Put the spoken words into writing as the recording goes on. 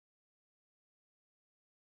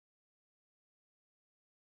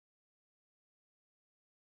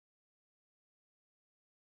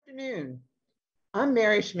Afternoon. I'm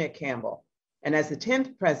Mary Schmidt-Campbell, and as the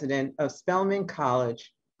 10th president of Spelman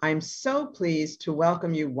College, I'm so pleased to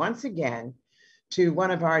welcome you once again to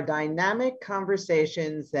one of our dynamic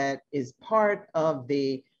conversations that is part of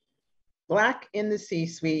the Black in the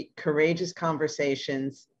C-Suite Courageous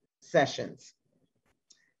Conversations sessions.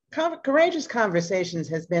 Courageous Conversations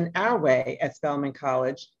has been our way at Spelman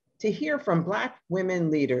College to hear from Black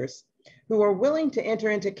women leaders who are willing to enter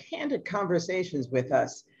into candid conversations with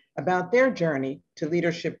us about their journey to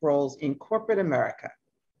leadership roles in corporate America.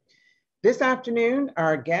 This afternoon,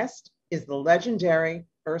 our guest is the legendary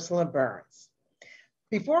Ursula Burns.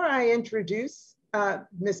 Before I introduce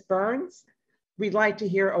Ms. Burns, we'd like to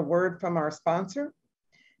hear a word from our sponsor.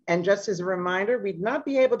 And just as a reminder, we'd not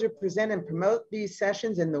be able to present and promote these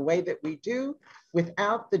sessions in the way that we do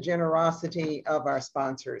without the generosity of our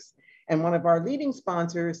sponsors. And one of our leading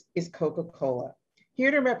sponsors is Coca-Cola. Here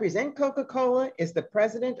to represent Coca-Cola is the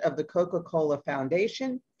president of the Coca-Cola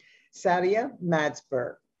Foundation, Sadia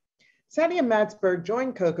Madsberg. Sadia Madsberg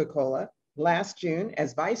joined Coca-Cola last June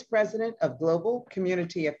as vice president of global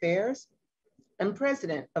community affairs and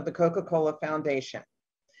president of the Coca-Cola Foundation.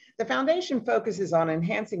 The foundation focuses on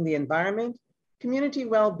enhancing the environment, community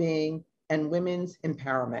well-being, and women's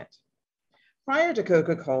empowerment. Prior to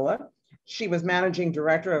Coca-Cola, she was managing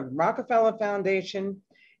director of Rockefeller Foundation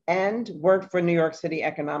and worked for New York City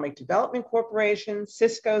Economic Development Corporation,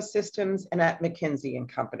 Cisco Systems, and at McKinsey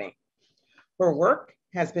 & Company. Her work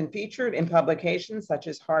has been featured in publications such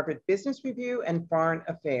as Harvard Business Review and Foreign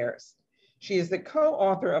Affairs. She is the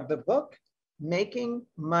co-author of the book, Making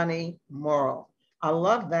Money Moral. I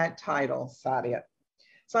love that title, Sadia.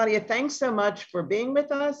 Sadia, thanks so much for being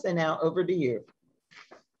with us, and now over to you.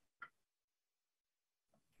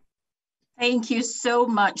 Thank you so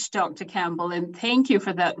much, Dr. Campbell, and thank you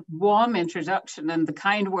for that warm introduction and the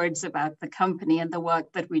kind words about the company and the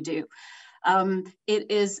work that we do. It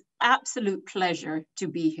is absolute pleasure to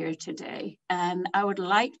be here today, and I would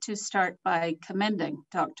like to start by commending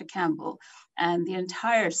Dr. Campbell and the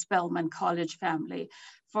entire Spelman College family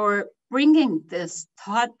for bringing this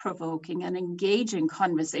thought-provoking and engaging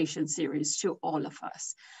conversation series to all of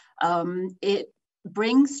us. It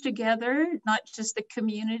brings together not just the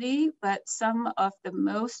community, but some of the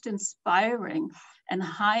most inspiring and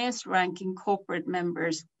highest ranking corporate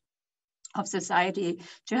members of society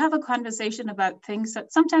to have a conversation about things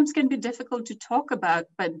that sometimes can be difficult to talk about,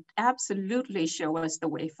 but absolutely show us the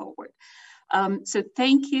way forward. So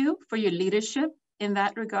thank you for your leadership in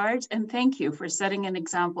that regard, and thank you for setting an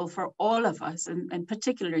example for all of us, and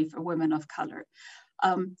particularly for women of color.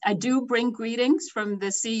 I do bring greetings from the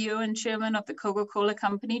CEO and chairman of the Coca-Cola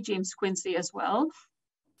Company, James Quincy, as well,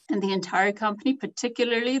 and the entire company,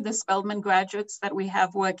 particularly the Spelman graduates that we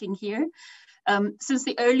have working here. Since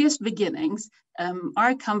the earliest beginnings,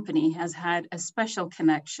 our company has had a special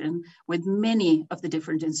connection with many of the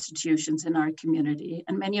different institutions in our community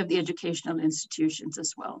and many of the educational institutions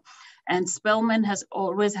as well. And Spelman has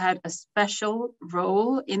always had a special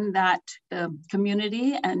role in that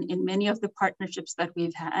community and in many of the partnerships that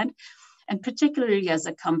we've had, and particularly as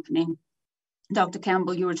a company. Dr.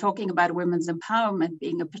 Campbell, you were talking about women's empowerment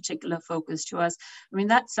being a particular focus to us. I mean,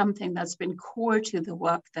 that's something that's been core to the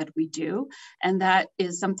work that we do, and that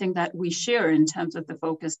is something that we share in terms of the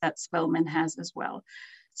focus that Spelman has as well.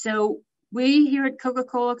 So we here at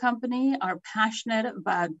Coca-Cola Company are passionate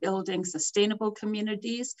about building sustainable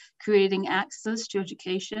communities, creating access to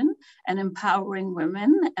education, and empowering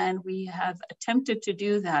women, and we have attempted to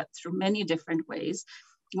do that through many different ways.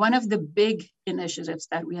 One of the big initiatives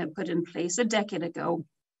that we had put in place a decade ago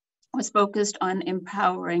was focused on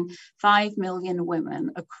empowering 5 million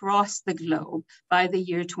women across the globe by the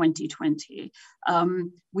year 2020.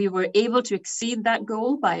 We were able to exceed that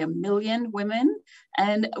goal by 1 million women.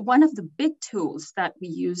 And one of the big tools that we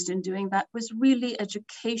used in doing that was really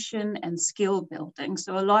education and skill building.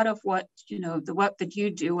 So a lot of what, the work that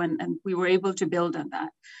you do, and we were able to build on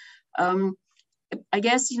that. I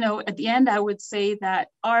guess, at the end, I would say that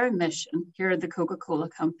our mission here at the Coca-Cola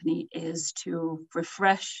Company is to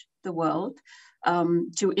refresh the world,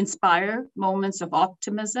 to inspire moments of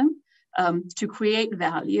optimism, to create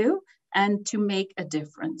value, and to make a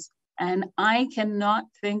difference. And I cannot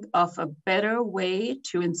think of a better way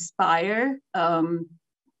to inspire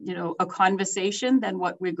a conversation than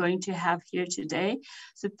what we're going to have here today.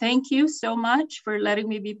 So thank you so much for letting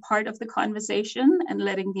me be part of the conversation and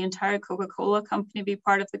letting the entire Coca-Cola Company be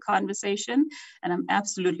part of the conversation. And I'm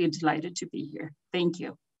absolutely delighted to be here. Thank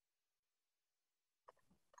you.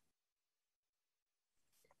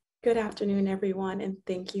 Good afternoon, everyone, and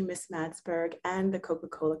thank you, Ms. Madsberg and the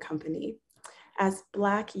Coca-Cola Company. As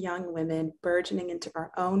Black young women burgeoning into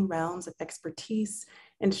our own realms of expertise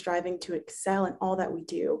and striving to excel in all that we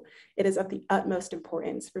do, it is of the utmost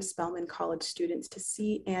importance for Spelman College students to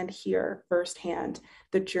see and hear firsthand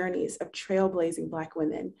the journeys of trailblazing Black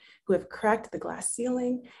women who have cracked the glass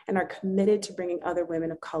ceiling and are committed to bringing other women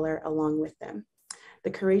of color along with them. The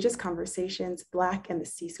Courageous Conversations Black and the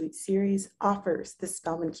C-Suite series offers the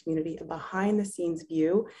Spelman community a behind-the-scenes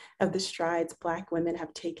view of the strides Black women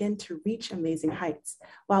have taken to reach amazing heights,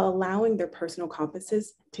 while allowing their personal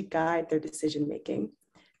compasses to guide their decision-making.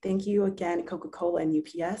 Thank you again, Coca-Cola and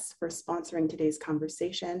UPS, for sponsoring today's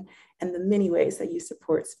conversation and the many ways that you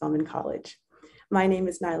support Spelman College. My name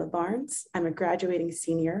is Ursula Burns. I'm a graduating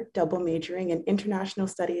senior, double majoring in international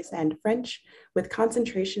studies and French, with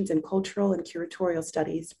concentrations in cultural and curatorial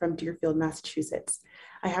studies from Deerfield, Massachusetts.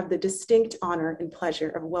 I have the distinct honor and pleasure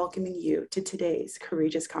of welcoming you to today's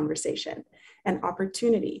Courageous Conversation, an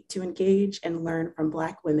opportunity to engage and learn from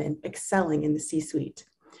Black women excelling in the C-suite.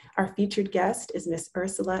 Our featured guest is Miss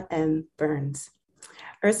Ursula M. Burns.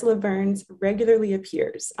 Ursula Burns regularly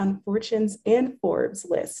appears on Fortune's and Forbes'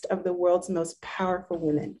 list of the world's most powerful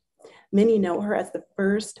women. Many know her as the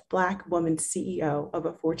first Black woman CEO of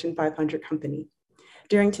a Fortune 500 company.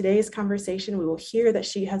 During today's conversation, we will hear that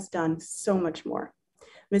she has done so much more.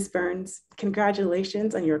 Ms. Burns,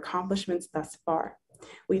 congratulations on your accomplishments thus far.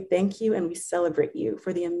 We thank you and we celebrate you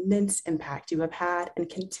for the immense impact you have had and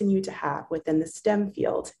continue to have within the STEM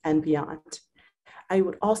field and beyond. I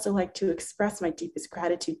would also like to express my deepest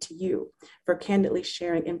gratitude to you for candidly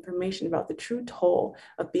sharing information about the true toll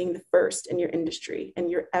of being the first in your industry and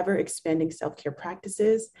your ever-expanding self-care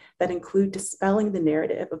practices that include dispelling the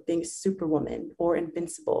narrative of being superwoman or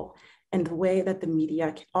invincible and the way that the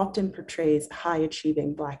media often portrays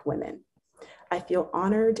high-achieving Black women. I feel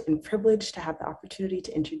honored and privileged to have the opportunity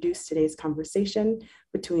to introduce today's conversation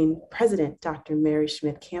between President Dr. Mary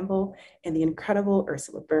Schmidt Campbell and the incredible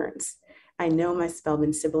Ursula Burns. I know my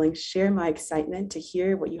Spelman siblings share my excitement to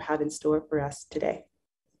hear what you have in store for us today.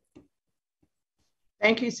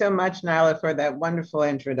 Thank you so much, Nyla, for that wonderful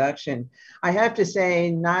introduction. I have to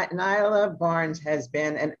say, Nyla Barnes has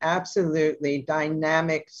been an absolutely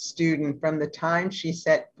dynamic student from the time she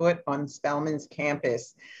set foot on Spelman's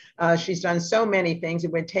campus. She's done so many things.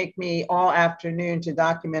 It would take me all afternoon to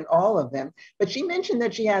document all of them. But she mentioned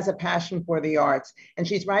that she has a passion for the arts, and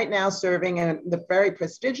she's right now serving in the very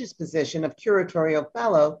prestigious position of curatorial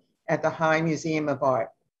fellow at the High Museum of Art.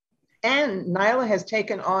 And Nyla has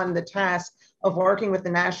taken on the task of working with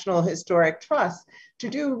the National Historic Trust to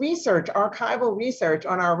do research, archival research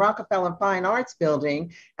on our Rockefeller Fine Arts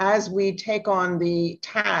building as we take on the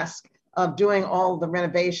task of doing all the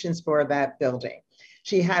renovations for that building.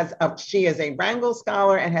 She is a Wrangell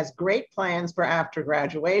Scholar and has great plans for after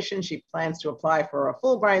graduation. She plans to apply for a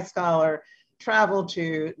Fulbright Scholar, travel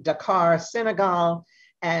to Dakar, Senegal,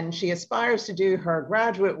 and she aspires to do her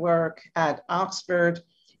graduate work at Oxford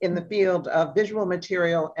in the field of visual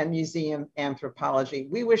material and museum anthropology.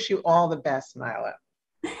 We wish you all the best, Nyla.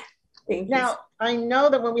 Thank you. Now, I know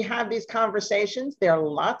that when we have these conversations, there are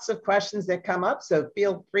lots of questions that come up, so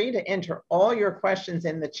feel free to enter all your questions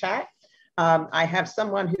in the chat. I have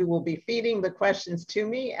someone who will be feeding the questions to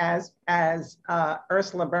me as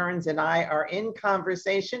Ursula Burns and I are in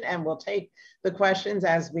conversation, and we'll take the questions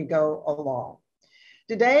as we go along.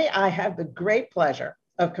 Today, I have the great pleasure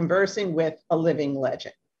of conversing with a living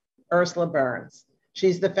legend, Ursula Burns.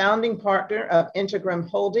 She's the founding partner of Integrum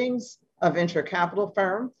Holdings, a venture capital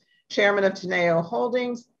firm, chairman of Teneo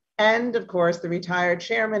Holdings, and of course, the retired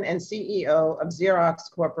chairman and CEO of Xerox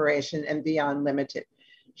Corporation and Beyond Limited.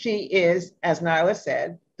 She is, as Nyla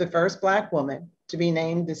said, the first Black woman to be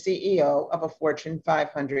named the CEO of a Fortune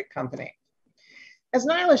 500 company. As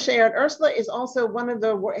Nyla shared, Ursula is also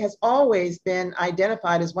has always been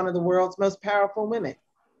identified as one of the world's most powerful women,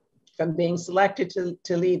 from being selected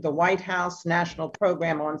to lead the White House National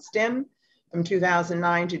Program on STEM from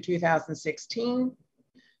 2009 to 2016,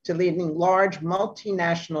 to leading large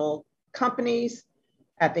multinational companies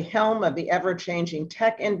at the helm of the ever-changing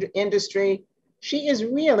tech industry. She is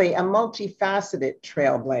really a multifaceted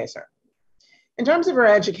trailblazer. In terms of her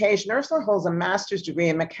education, Ursula holds a master's degree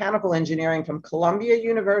in mechanical engineering from Columbia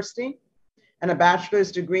University and a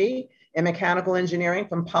bachelor's degree in mechanical engineering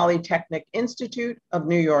from Polytechnic Institute of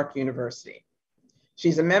New York University.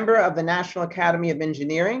 She's a member of the National Academy of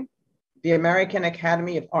Engineering, the American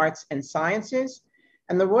Academy of Arts and Sciences,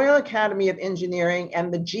 and the Royal Academy of Engineering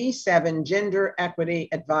and the G7 Gender Equity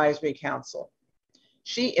Advisory Council.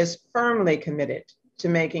 She is firmly committed to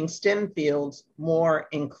making STEM fields more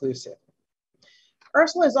inclusive.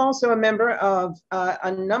 Ursula is also a member of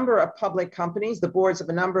a number of public companies, the boards of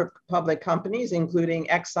a number of public companies, including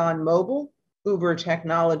ExxonMobil, Uber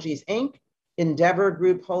Technologies, Inc., Endeavor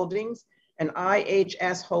Group Holdings, and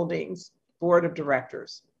IHS Holdings Board of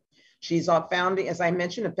Directors. She's a founding, as I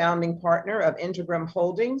mentioned, a founding partner of Integrum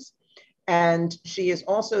Holdings, and she is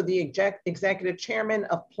also the executive chairman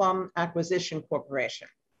of Plum Acquisition Corporation.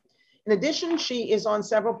 In addition, she is on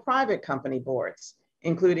several private company boards,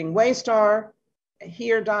 including Waystar,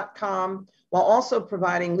 Here.com, while also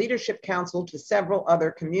providing leadership counsel to several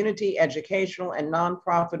other community, educational, and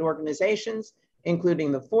nonprofit organizations,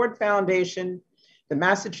 including the Ford Foundation, the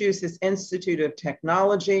Massachusetts Institute of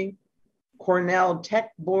Technology, Cornell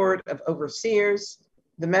Tech Board of Overseers,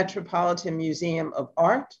 the Metropolitan Museum of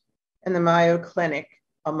Art, and the Mayo Clinic,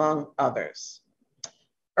 among others.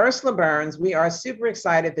 Ursula Burns, we are super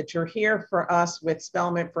excited that you're here for us with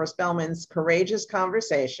Spelman, for Spelman's Courageous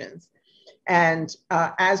Conversations. And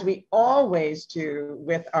as we always do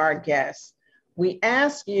with our guests, we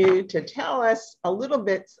ask you to tell us a little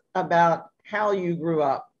bit about how you grew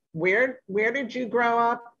up. Where did you grow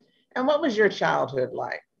up? And what was your childhood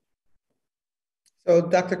like? So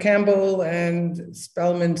Dr. Campbell and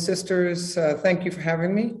Spelman sisters, thank you for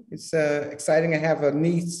having me. It's exciting. I have a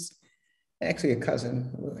niece, actually a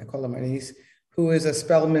cousin, I call her my niece, who is a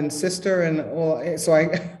Spelman sister. And so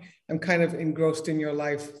I'm kind of engrossed in your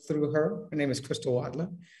life through her. Her name is Crystal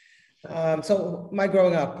Wadler. So my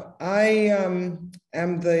growing up, I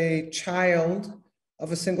am the child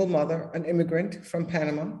of a single mother, an immigrant from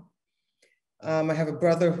Panama. I have a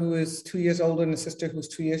brother who is 2 years older and a sister who's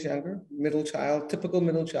 2 years younger, middle child, typical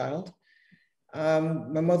middle child.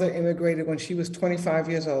 My mother immigrated when she was 25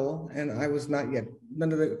 years old, and I was not yet,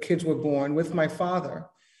 none of the kids were born, with my father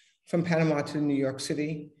from Panama to New York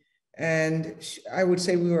City. And I would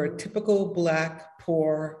say we were a typical Black,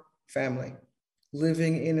 poor family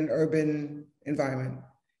living in an urban environment,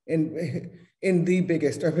 in the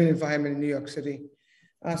biggest urban environment in New York City.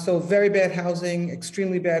 So very bad housing,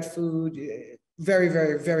 extremely bad food, very,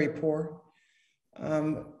 very, very poor,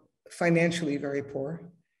 financially very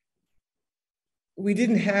poor. We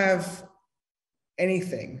didn't have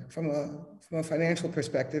anything from a financial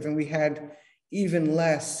perspective, and we had even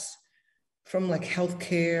less from like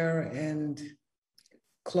healthcare and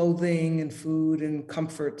clothing and food and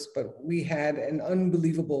comforts, but we had an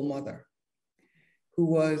unbelievable mother who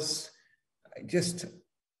was just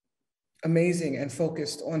amazing and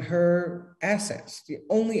focused on her assets. The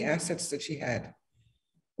only assets that she had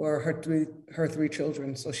were her three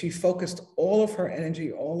children. So she focused all of her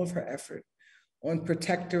energy, all of her effort on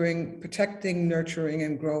protecting, nurturing,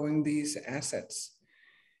 and growing these assets.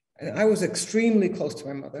 And I was extremely close to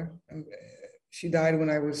my mother. She died when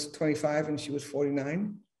I was 25 and she was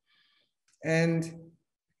 49. And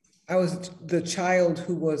I was the child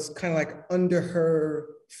who was kind of like under her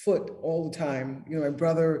foot all the time. You know, my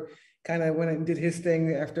brother kind of went and did his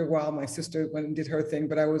thing. After a while, my sister went and did her thing,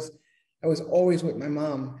 but I was always with my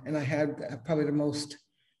mom, and I had probably the most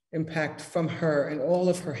impact from her and all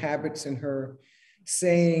of her habits and her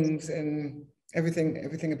sayings and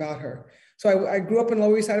everything about her. So I grew up in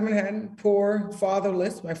Lower East Side of Manhattan, poor,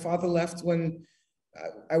 fatherless. My father left when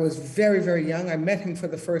I was very, very young. I met him for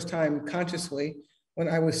the first time consciously when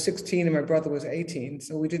I was 16 and my brother was 18.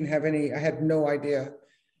 So we didn't have I had no idea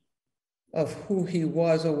of who he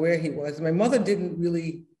was or where he was. My mother didn't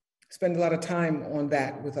really spend a lot of time on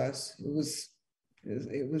that with us.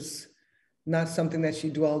 It was not something that she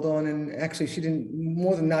dwelled on, and actually she didn't,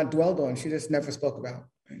 more than not dwelled on, she just never spoke about.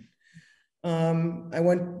 Right?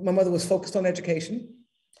 My mother was focused on education.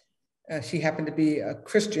 She happened to be a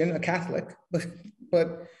Christian, a Catholic,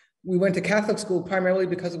 but we went to Catholic school primarily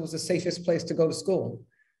because it was the safest place to go to school.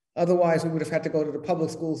 Otherwise, we would have had to go to the public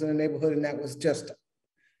schools in the neighborhood, and that was just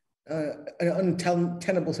an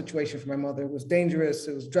untenable situation for my mother. It was dangerous,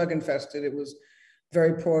 it was drug infested, it was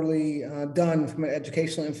very poorly done from an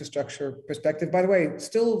educational infrastructure perspective. By the way,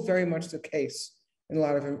 still very much the case in a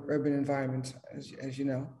lot of urban environments, as you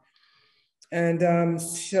know. And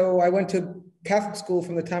so I went to Catholic school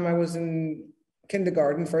from the time I was in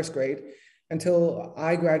kindergarten, first grade, until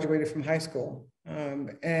I graduated from high school.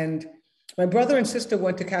 And my brother and sister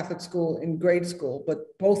went to Catholic school in grade school,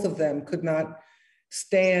 but both of them could not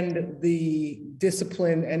stand the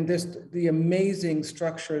discipline and the amazing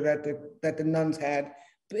structure that the nuns had.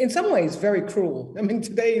 In some ways, very cruel. I mean, in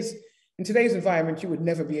today's environment, you would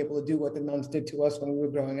never be able to do what the nuns did to us when we were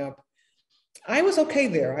growing up. I was okay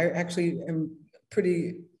there. I actually am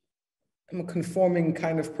I'm a conforming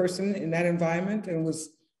kind of person in that environment, and was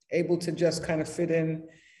able to just kind of fit in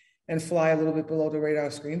and fly a little bit below the radar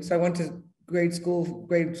screen. So I went to grade school,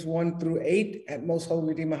 grades 1 through 8 at Most Holy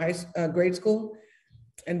Redeemer grade school.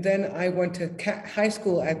 And then I went to high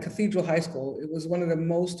school at Cathedral High School. It was one of the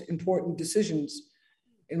most important decisions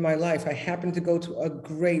in my life. I happened to go to a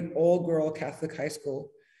great all-girl Catholic high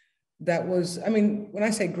school. That was, I mean, when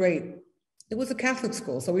I say great, it was a Catholic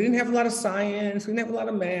school. So we didn't have a lot of science, we didn't have a lot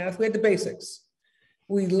of math, we had the basics.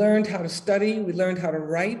 We learned how to study, we learned how to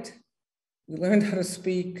write, we learned how to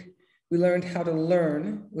speak, we learned how to learn.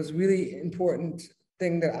 It was really important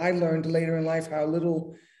thing that I learned later in life, how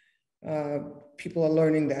little people are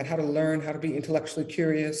learning that, how to learn, how to be intellectually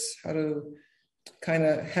curious, how to kind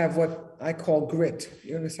of have what I call grit,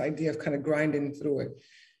 you know, this idea of kind of grinding through it.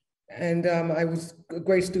 And I was a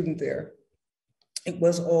great student there. It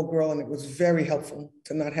was all girl, and it was very helpful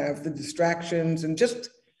to not have the distractions and just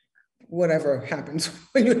whatever happens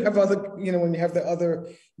when you have other, you know, when you have the other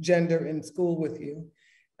gender in school with you.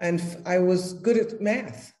 And I was good at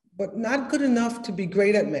math, but not good enough to be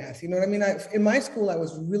great at math. You know what I mean? In my school, I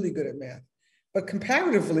was really good at math, but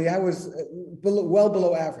comparatively, I was well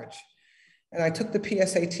below average. And I took the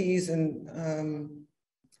PSATs and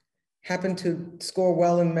happened to score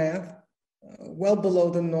well in math, well below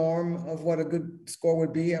the norm of what a good score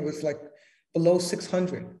would be. I was like below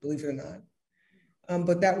 600, believe it or not.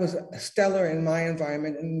 But that was stellar in my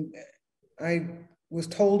environment. And I was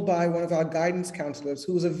told by one of our guidance counselors,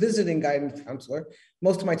 who was a visiting guidance counselor.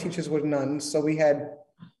 Most of my teachers were nuns, so we had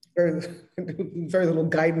very, very little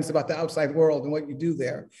guidance about the outside world and what you do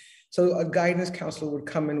there. So a guidance counselor would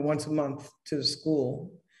come in once a month to the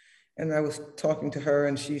school. And I was talking to her,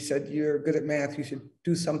 and she said, "You're good at math, you should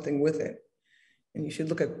do something with it. And you should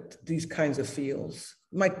look at these kinds of fields."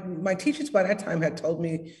 My teachers by that time had told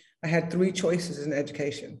me I had 3 choices in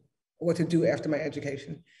education, what to do after my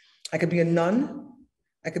education. I could be a nun,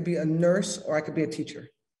 I could be a nurse, or I could be a teacher.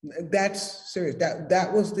 That's serious.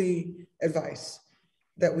 That was the advice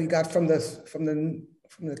that we got from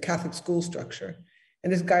the Catholic school structure.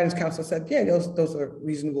 And this guidance counselor said, "Yeah, those are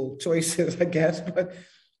reasonable choices, I guess, but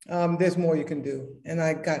there's more you can do." And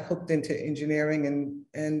I got hooked into engineering,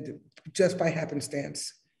 and just by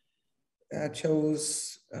happenstance,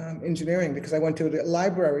 chose engineering because I went to the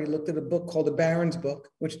library, looked at a book called the Barron's book,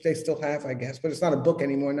 which they still have, I guess, but it's not a book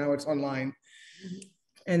anymore. Now it's online.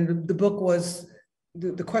 And the book was,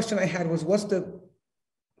 the question I had was, what's the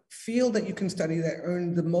field that you can study that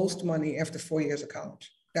earned the most money after 4 years of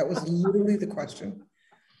college? That was literally the question.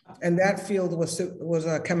 And that field was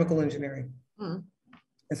chemical engineering. Mm.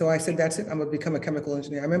 And so I said, that's it, I'm gonna become a chemical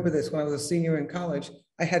engineer. I remember this when I was a senior in college.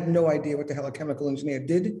 I had no idea what the hell a chemical engineer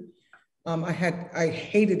did. I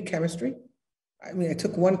hated chemistry. I mean, I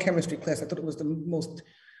took one chemistry class. I thought it was the most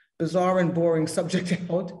bizarre and boring subject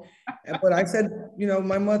out. But I said, you know,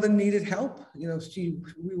 my mother needed help. You know,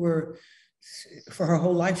 for her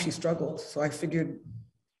whole life, she struggled. So I figured,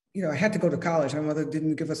 you know, I had to go to college. My mother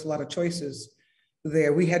didn't give us a lot of choices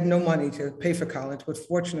there. We had no money to pay for college, but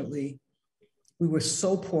fortunately, we were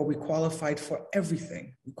so poor, we qualified for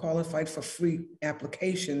everything. We qualified for free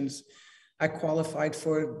applications. I qualified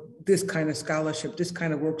for this kind of scholarship, this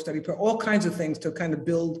kind of work study, all kinds of things to kind of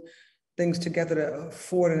build things together to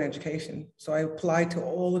afford an education. So I applied to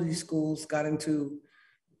all of these schools, got into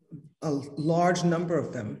a large number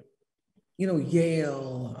of them, you know,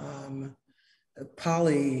 Yale,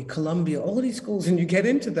 Poly, Columbia, all of these schools, and you get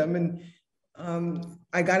into them. And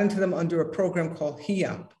I got into them under a program called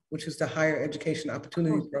HEOP, which is the Higher Education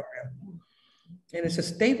Opportunity Program. And it's a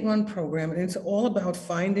state-run program, and it's all about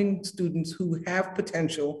finding students who have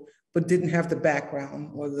potential, but didn't have the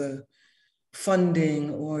background or the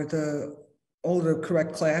funding or all the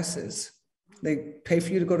correct classes. They pay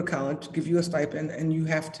for you to go to college, give you a stipend, and you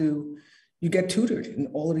get tutored in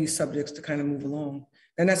all of these subjects to kind of move along.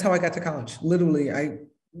 And that's how I got to college. Literally, I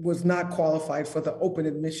was not qualified for the open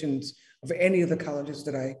admissions of any of the colleges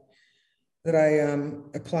that I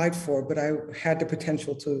applied for, but I had the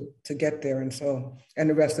potential to get there. And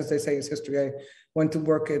the rest, as they say, is history. I went to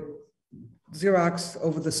work at Xerox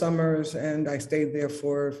over the summers, and I stayed there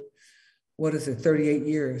for, 38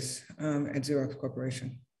 years at Xerox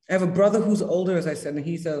Corporation. I have a brother who's older, as I said, and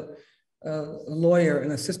he's a lawyer,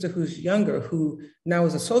 and a sister who's younger, who now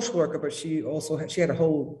is a social worker, but she had a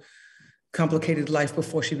whole complicated life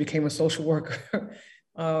before she became a social worker.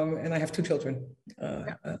 And I have 2 children.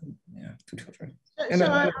 2 children.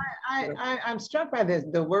 So I'm struck by this,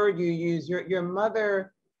 the word you use. Your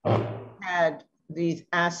mother had these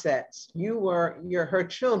assets. Her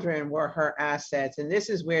children were her assets, and this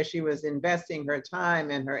is where she was investing her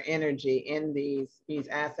time and her energy in these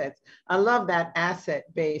assets. I love that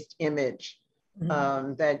asset-based image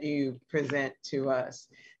that you present to us.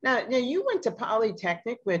 Now, you went to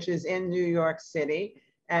Polytechnic, which is in New York City,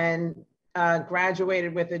 and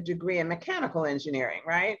graduated with a degree in mechanical engineering,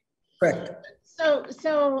 right? Correct.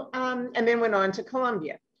 And then went on to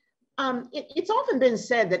Columbia. It's often been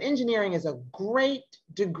said that engineering is a great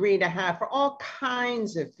degree to have for all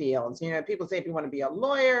kinds of fields. You know, people say if you want to be a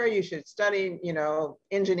lawyer, you should study, you know,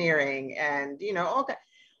 engineering and, you know, all that.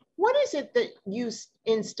 What is it that you,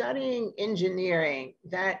 in studying engineering,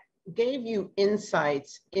 that gave you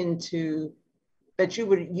insights into that you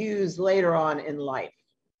would use later on in life?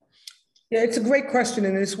 Yeah, it's a great question.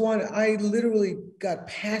 And it's one, I literally got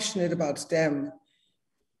passionate about STEM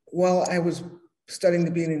while I was studying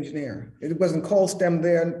to be an engineer. It wasn't called STEM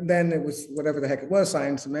then, it was whatever the heck it was,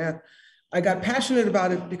 science and math. I got passionate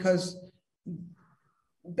about it because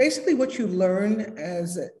basically what you learn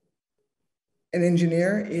as an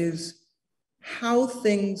engineer is how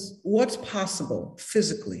things, what's possible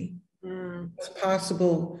physically, what's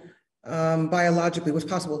possible biologically, what's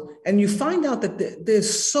possible. And you find out that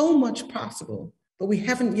there's so much possible, but we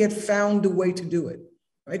haven't yet found a way to do it,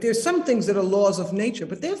 right? There's some things that are laws of nature,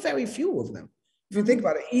 but there's very few of them. If you think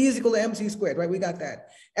about it, E is equal to MC squared, right? We got that.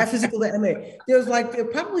 F is equal to MA. There are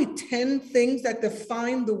probably 10 things that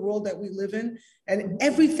define the world that we live in. And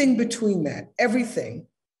everything between that,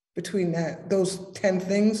 those 10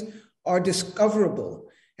 things are discoverable.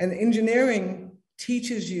 And engineering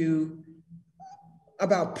teaches you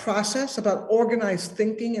about process, about organized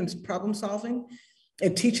thinking and problem solving.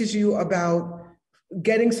 It teaches you about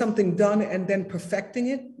getting something done and then perfecting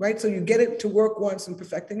it, right? So you get it to work once and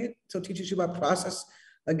perfecting it. So it teaches you about process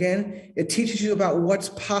again. It teaches you about what's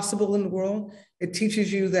possible in the world. It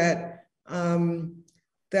teaches you that,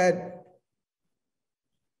 that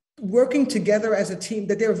working together as a team,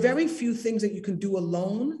 that there are very few things that you can do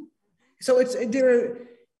alone. So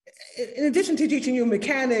in addition to teaching you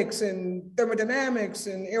mechanics and thermodynamics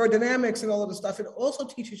and aerodynamics and all of the stuff, it also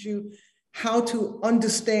teaches you how to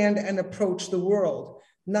understand and approach the world,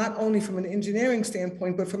 not only from an engineering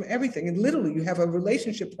standpoint, but from everything. And literally, you have a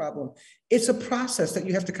relationship problem. It's a process that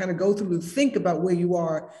you have to kind of go through to think about where you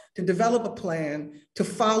are, to develop a plan, to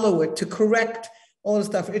follow it, to correct all the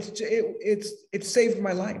stuff. It saved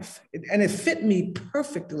my life, and it fit me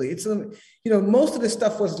perfectly. It's, you know, most of this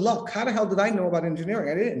stuff was luck. How the hell did I know about engineering?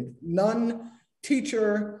 I didn't. Nun,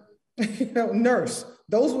 teacher, you know, nurse.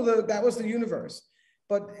 That was the universe.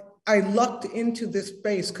 But I lucked into this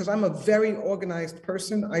space because I'm a very organized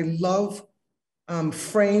person. I love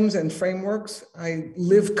frames and frameworks. I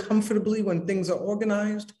live comfortably when things are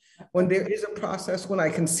organized, when there is a process, when I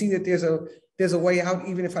can see that there's a way out,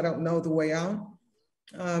 even if I don't know the way out.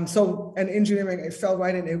 And engineering, it fell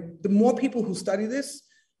right in. The more people who study this,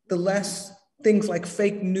 the less things like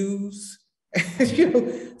fake news, you know,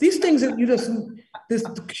 these things that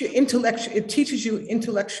it teaches you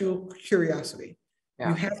intellectual curiosity. Yeah.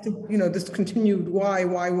 You have to, you know, this continued why.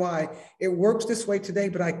 It works this way today,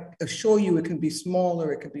 but I assure you it can be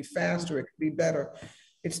smaller, it can be faster, it can be better.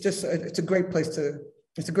 It's just, it's a great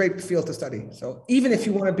field to study. So even if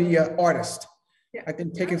you want to be an artist, yeah, I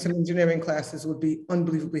think taking some engineering classes would be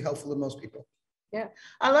unbelievably helpful to most people. Yeah,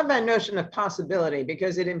 I love that notion of possibility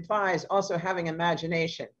because it implies also having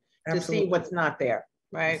imagination. Absolutely. To see what's not there,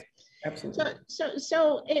 right? Absolutely.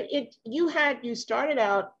 So you started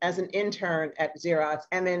out as an intern at Xerox,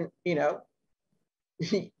 and then, you know,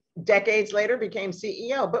 decades later became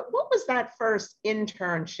CEO. But what was that first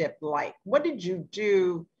internship like? What did you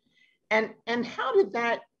do, and how did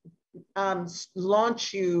that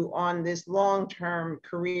launch you on this long-term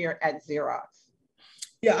career at Xerox?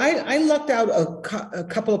 Yeah, I lucked out a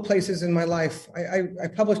couple of places in my life. I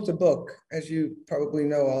published a book, as you probably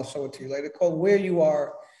know, I'll show it to you later, called Where You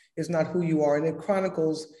Are Is Not Who You Are. And it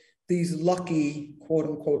chronicles these lucky, quote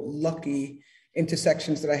unquote, lucky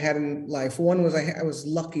intersections that I had in life. One was I was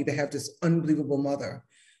lucky to have this unbelievable mother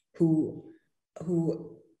who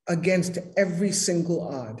against every single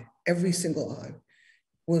odd,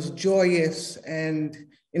 was joyous and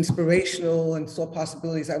inspirational and saw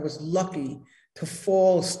possibilities. I was lucky to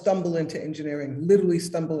stumble into engineering, literally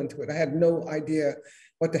stumble into it. I had no idea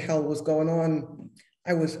what the hell was going on.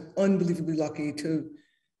 I was unbelievably lucky to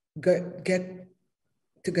get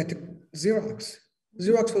to Xerox.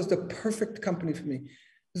 Xerox was the perfect company for me.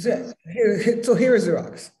 So here is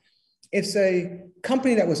Xerox. It's a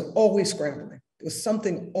company that was always scrambling. There was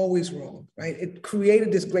something always wrong, right? It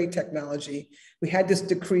created this great technology. We had this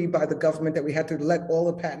decree by the government that we had to let all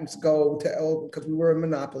the patents go because we were a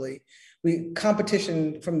monopoly.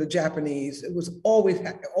 Competition from the Japanese. It was always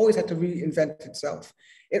had to reinvent itself.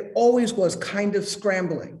 It always was kind of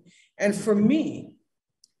scrambling. And for me,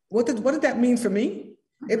 what did that mean for me?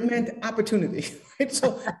 It meant opportunity, right?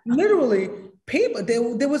 So literally, people,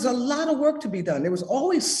 there was a lot of work to be done. There was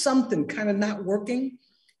always something kind of not working,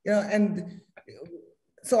 you know, and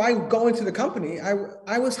so I go into the company.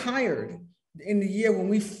 I was hired in the year when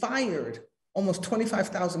we fired almost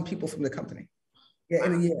 25,000 people from the company. Yeah,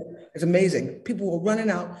 in a year. It's amazing. People were running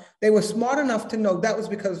out. They were smart enough to know that was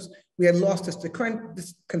because we had lost this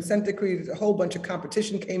consent decree. A whole bunch of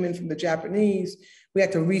competition came in from the Japanese. We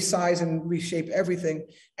had to resize and reshape everything.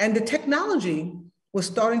 And the technology was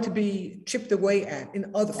starting to be chipped away at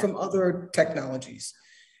from other technologies.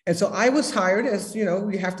 And so I was hired, as you know,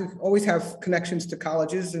 you have to always have connections to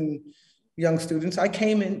colleges and young students. I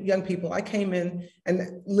came in, young people, I came in,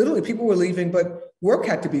 and literally people were leaving, but work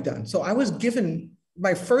had to be done. So I was given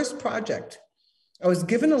my first project. I was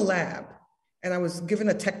given a lab and I was given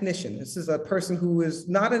a technician. This is a person who is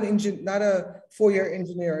not a four-year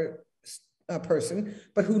engineer person,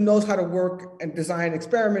 but who knows how to work and design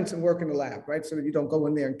experiments and work in the lab, right? So that you don't go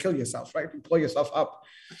in there and kill yourself, right? You blow yourself up.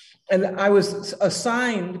 And I was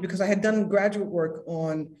assigned, because I had done graduate work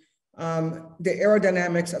on the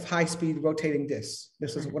aerodynamics of high-speed rotating discs.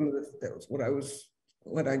 This is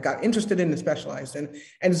what I got interested in and specialized in.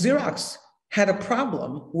 And Xerox had a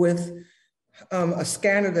problem with a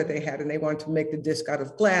scanner that they had, and they wanted to make the disc out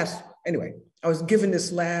of glass. Anyway, I was given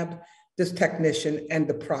this lab, this technician, and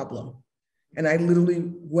the problem. And I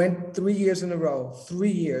literally went 3 years in a row,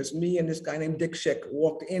 3 years, me and this guy named Dick Schick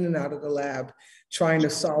walked in and out of the lab trying to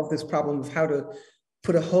solve this problem of how to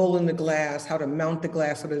put a hole in the glass, how to mount the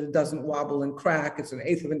glass so that it doesn't wobble and crack. It's an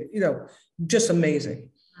eighth of an, you know, just amazing.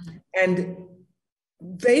 And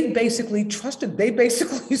they basically trusted, they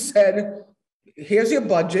basically said, here's your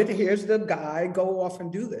budget, here's the guy, go off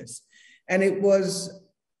and do this. And it was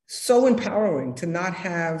so empowering to not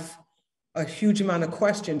have a huge amount of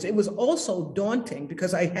questions. It was also daunting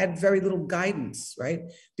because I had very little guidance, right?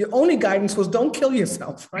 The only guidance was don't kill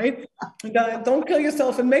yourself, right? Don't kill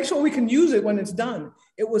yourself and make sure we can use it when it's done.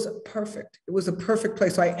 It was perfect. It was a perfect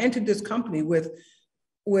place. So I entered this company with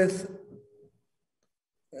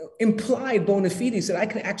implied bona fides that I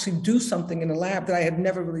could actually do something in a lab that I had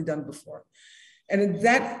never really done before. And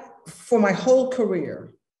that, for my whole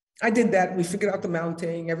career, I did that. We figured out the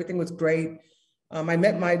mounting, everything was great. I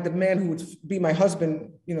met the man who would be my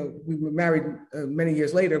husband. You know, we were married many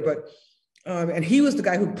years later, but, and he was the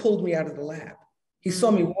guy who pulled me out of the lab. He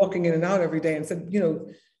saw me walking in and out every day and said, you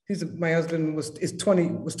know, my husband was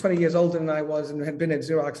 20 years older than I was and had been at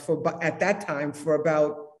Xerox at that time for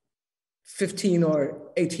about 15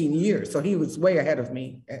 or 18 years. So he was way ahead of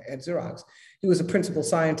me at Xerox. He was a principal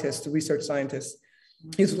scientist, a research scientist.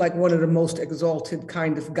 He's like one of the most exalted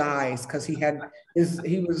kind of guys because he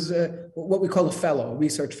was what we call a fellow, a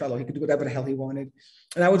research fellow. He could do whatever the hell he wanted.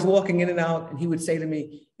 And I was walking in and out and he would say to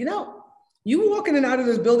me, you know, you walk in and out of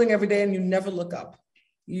this building every day and you never look up.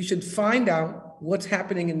 You should find out what's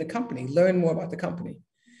happening in the company, learn more about the company.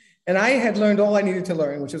 And I had learned all I needed to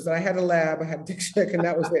learn, which was that I had a lab, I had Dick Schick, and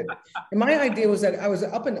that was it. And my idea was that I was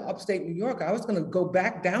up in upstate New York. I was going to go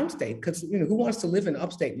back downstate because, you know, who wants to live in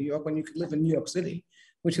upstate New York when you could live in New York City,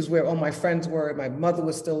 which is where all my friends were. My mother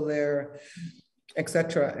was still there, et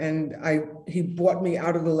cetera. And he brought me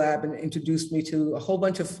out of the lab and introduced me to a whole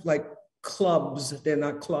bunch of like clubs. They're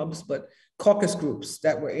not clubs, but caucus groups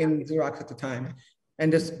that were in Xerox at the time,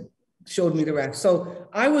 and just showed me the rest. So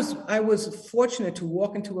I was fortunate to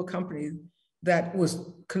walk into a company that was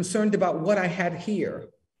concerned about what I had here,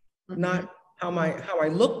 not how I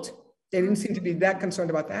looked. They didn't seem to be that concerned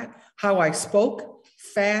about that. How I spoke,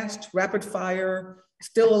 fast, rapid fire,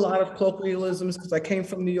 still a lot of colloquialisms because I came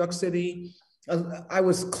from New York City. I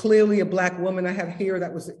was clearly a Black woman. I had hair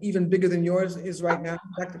that was even bigger than yours is right now,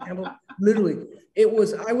 Dr. Campbell. Literally,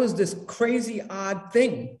 I was this crazy, odd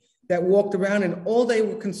thing that walked around, and all they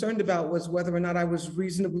were concerned about was whether or not I was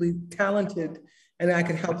reasonably talented and I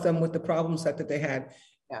could help them with the problem set that they had.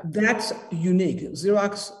 Yeah. That's unique.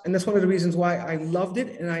 Xerox, and that's one of the reasons why I loved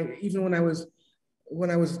it. And even when I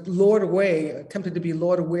was lured away, attempted to be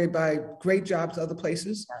lured away by great jobs other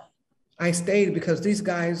places, I stayed because these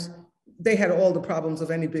guys, they had all the problems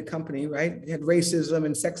of any big company, right? They had racism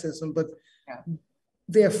and sexism, but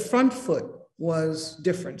their front foot was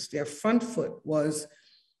difference. Their front foot was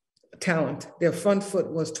talent. Their front foot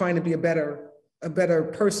was trying to be a better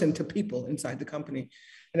person to people inside the company.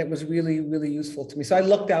 And it was really, really useful to me. So I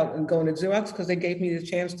lucked out in going to Xerox because they gave me the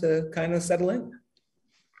chance to kind of settle in.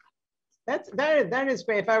 That is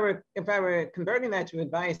great. If I were converting that to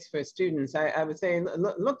advice for students, I would say,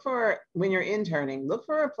 look for, when you're interning, look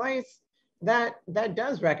for a place that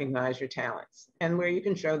does recognize your talents and where you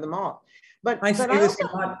can show them all. But I say I this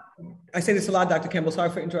also, a lot. I say this a lot, Dr. Campbell. Sorry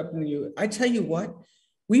for interrupting you. I tell you what,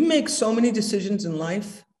 we make so many decisions in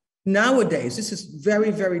life nowadays. This is very,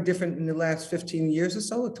 very different in the last 15 years or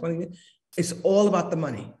so, or 20 years. It's all about the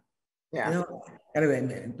money. yeah. You know,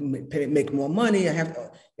 gotta make more money.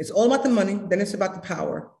 It's all about the money. Then it's about the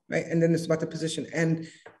power, right? And then it's about the position. And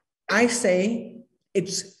I say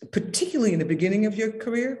it's particularly in the beginning of your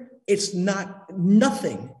career, it's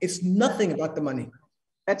nothing. It's nothing about the money.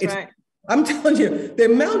 That's right. I'm telling you, the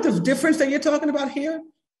amount of difference that you're talking about here,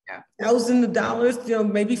 Yeah. thousands of dollars,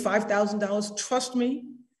 maybe $5,000. Trust me,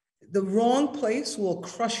 the wrong place will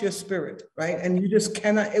crush your spirit, right? And you just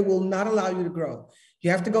cannot, it will not allow you to grow.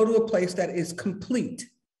 You have to go to a place that is complete.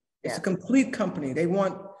 It's a complete company. They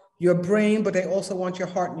want your brain, but they also want your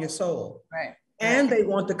heart and your soul. Right. And they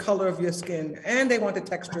want the color of your skin, and they want the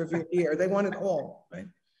texture of your ear. They want it all, right?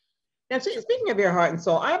 Now, so speaking of your heart and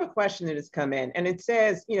soul, I have a question that has come in, and it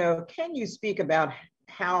says, can you speak about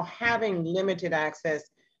how having limited access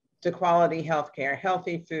to quality healthcare,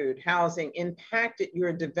 healthy food, housing impacted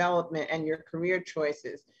your development and your career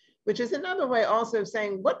choices, which is another way also of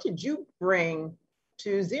saying, what did you bring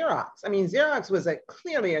to Xerox? I mean, Xerox was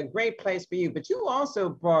clearly a great place for you, but you also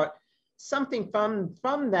brought something from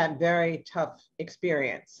that very tough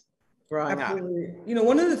experience growing Absolutely. up.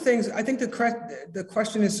 One of the things, I think the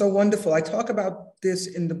question is so wonderful. I talk about this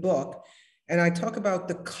in the book, and I talk about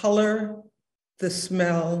the color, the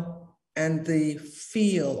smell, and the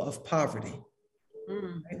feel of poverty.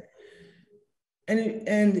 Mm. Right?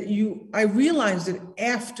 I realized that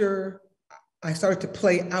after I started to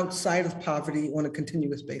play outside of poverty on a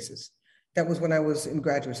continuous basis. That was when I was in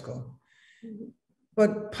graduate school. Mm-hmm.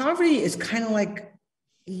 But poverty is kind of like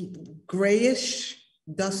grayish,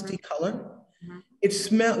 dusty color. Mm-hmm. It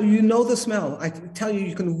the smell. I tell you,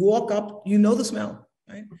 you can walk up, the smell,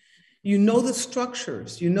 right? The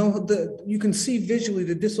structures, you can see visually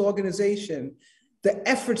the disorganization, the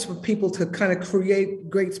efforts for people to kind of create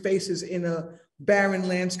great spaces in a barren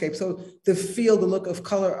landscape. So the feel, the look of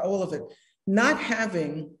color, all of it.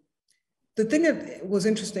 The thing that was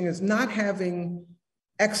interesting is not having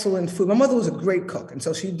excellent food. My mother was a great cook. And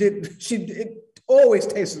so it always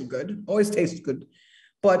tasted good.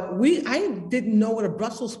 But I didn't know what a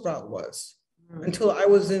Brussels sprout was until I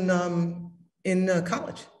was in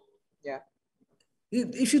college. Yeah.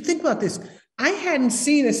 If you think about this, I hadn't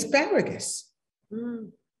seen asparagus.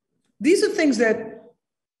 Mm. These are things that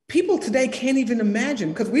people today can't even imagine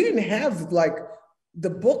because we didn't have like the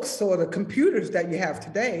books or the computers that you have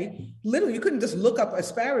today. Literally, you couldn't just look up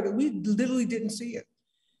asparagus. We literally didn't see it.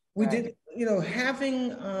 We did,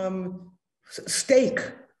 having steak.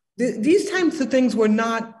 These types of things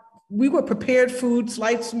we were prepared food,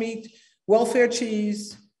 sliced meat, welfare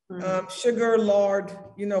cheese, sugar, lard,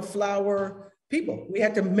 flour. People, we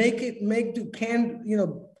had to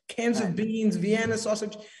cans of beans, Vienna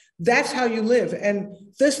sausage. That's how you live. And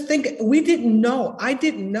I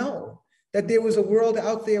didn't know that there was a world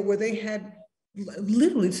out there where they had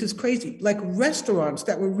literally, this is crazy, like restaurants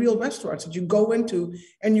that were real restaurants that you go into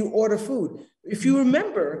and you order food. If you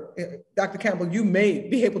remember, Dr. Campbell, you may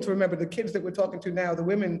be able to remember the kids that we're talking to now, the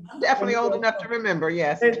women. I'm definitely old enough to remember,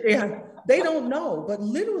 yes. They don't know, but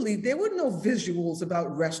literally there were no visuals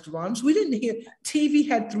about restaurants. We didn't hear, TV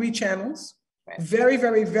had 3 channels, very,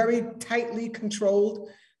 very, very tightly controlled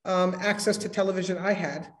access to television I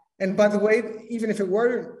had. And by the way, even if it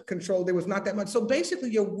were controlled, there was not that much. So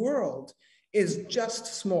basically your world is just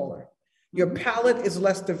smaller. Your palate is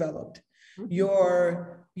less developed.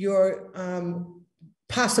 Your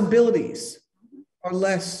possibilities are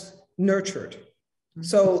less nurtured.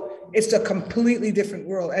 So it's a completely different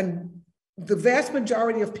world. And the vast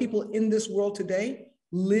majority of people in this world today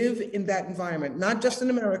live in that environment, not just in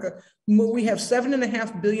America. We have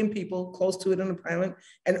 7.5 billion people, close to it on the planet,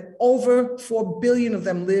 and over 4 billion of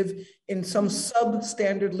them live in some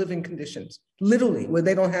substandard living conditions, literally, where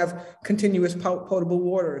they don't have continuous potable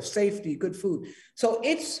water, safety, good food. So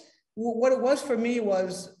what it was for me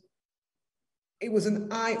was, it was an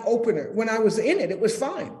eye opener. When I was in it, it was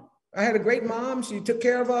fine. I had a great mom. She took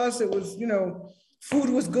care of us. It was, food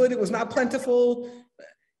was good. It was not plentiful.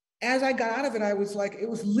 As I got out of it, it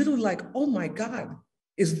was literally like, oh my God,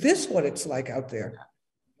 is this what it's like out there?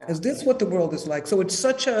 Is this what the world is like? So it's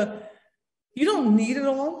you don't need it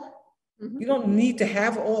all. You don't need to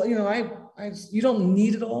have all, you don't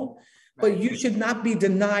need it all, but you should not be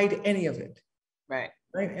denied any of it. Right.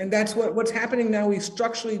 And that's what's happening now. We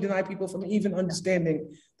structurally deny people from even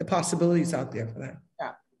understanding the possibilities out there for that.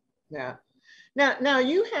 Yeah. Now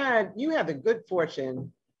you had the good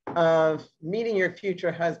fortune of meeting your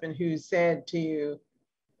future husband, who said to you,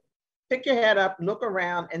 pick your head up, look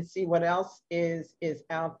around and see what else is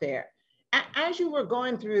out there. As you were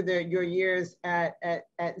going through your years at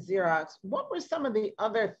Xerox, what were some of the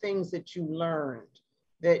other things that you learned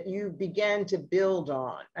that you began to build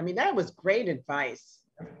on? I mean, that was great advice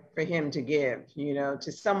for him to give, you know,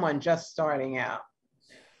 to someone just starting out.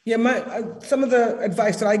 Yeah, some of the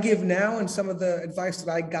advice that I give now and some of the advice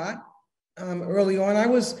that I got early on, I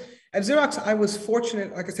was at Xerox, I was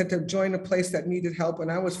fortunate, like I said, to join a place that needed help. And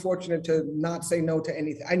I was fortunate to not say no to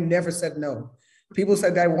anything. I never said no. People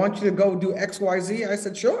said, I want you to go do X, Y, Z. I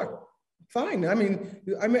said, sure, fine. I mean,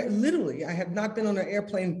 literally, I had not been on an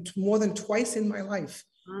airplane more than twice in my life.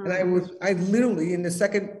 And I literally, in the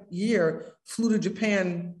second year, flew to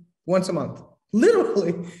Japan once a month.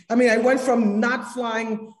 Literally. I mean, I went from not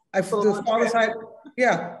flying, the farthest side,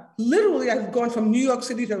 yeah, literally, I've gone from New York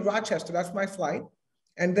City to Rochester. That's my flight.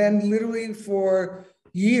 And then literally for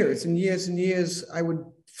years and years and years, I would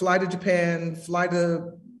fly to Japan, fly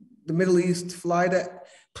to the Middle East, fly to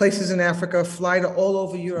places in Africa, fly to all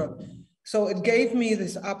over Europe. So it gave me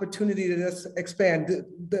this opportunity to just expand.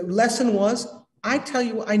 The lesson was, I tell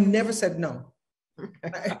you, I never said no.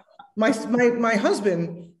 My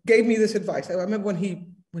husband gave me this advice. I remember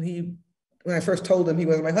when I first told him he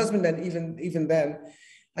was my husband, and even then,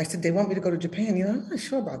 I said, they want me to go to Japan. You know, I'm not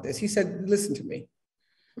sure about this. He said, listen to me.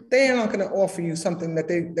 They are not going to offer you something that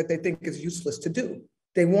they think is useless to do.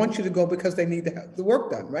 They want you to go because they need to have the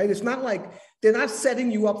work done, right? It's not like they're not setting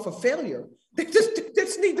you up for failure. They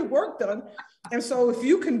just need the work done. And so if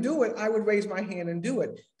you can do it, I would raise my hand and do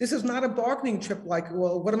it. This is not a bargaining trip like,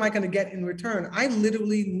 well, what am I going to get in return? I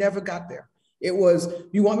literally never got there. It was,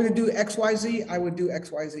 you want me to do X, Y, Z? I would do X,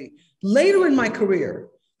 Y, Z. Later in my career,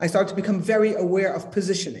 I started to become very aware of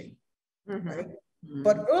positioning. Right?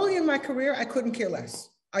 But early in my career, I couldn't care less.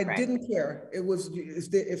 I didn't care. It was,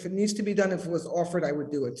 if it needs to be done, if it was offered, I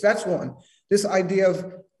would do it. So that's one. This idea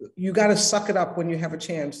of you got to suck it up when you have a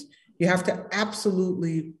chance. You have to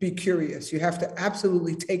absolutely be curious. You have to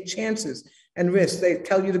absolutely take chances and risks. They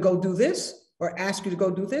tell you to go do this or ask you to go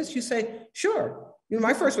do this. You say, sure. You know,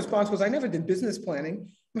 my first response was, I never did business planning.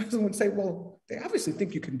 My husband would say, well, they obviously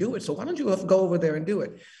think you can do it. So why don't you go over there and do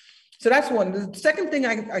it? So that's one. The second thing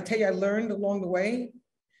I tell you I learned along the way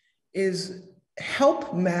is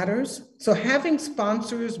help matters. So having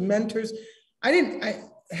sponsors, mentors,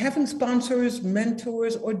 having sponsors,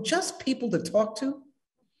 mentors, or just people to talk to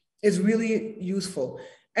is really useful.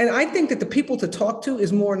 And I think that the people to talk to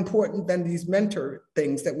is more important than these mentor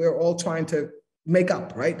things that we're all trying to make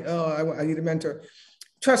up, right? Oh, I need a mentor.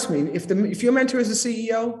 Trust me, if your mentor is a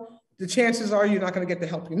CEO, the chances are you're not going to get the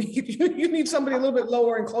help you need. You need somebody a little bit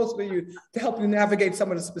lower and closer to you to help you navigate some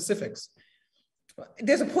of the specifics.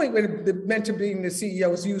 There's a point where the mentor being the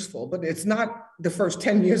CEO is useful, but it's not the first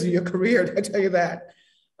 10 years of your career, I tell you that.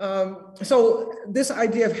 So this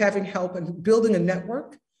idea of having help and building a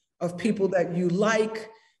network of people that you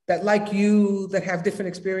that like you, that have different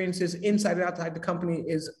experiences inside and outside the company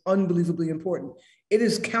is unbelievably important. It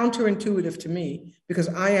is counterintuitive to me because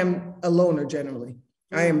I am a loner generally.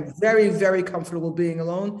 I am very, very comfortable being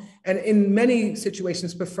alone, and in many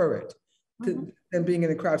situations prefer it than being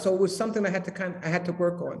in a crowd. So it was something I had to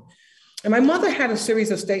work on. And my mother had a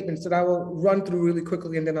series of statements that I will run through really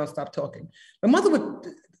quickly and then I'll stop talking. My mother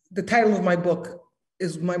the title of my book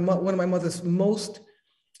is one of my mother's most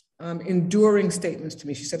enduring statements to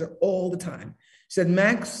me. She said it all the time. She said,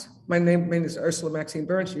 Max, my name is Ursula Maxine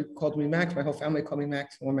Burns. She called me Max. My whole family called me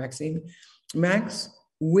Max or Maxine. Max,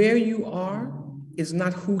 where you are is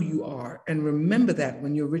not who you are. And remember that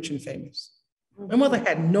when you're rich and famous. My mother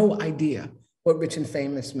had no idea what rich and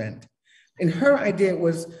famous meant. And her idea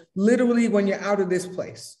was literally when you're out of this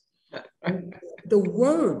place. And the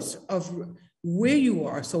words of where you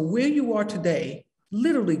are, so where you are today,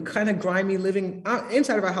 literally kind of grimy living,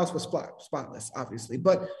 inside of our house was spotless, obviously,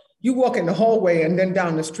 but you walk in the hallway and then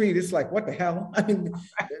down the street, it's like, what the hell? I mean,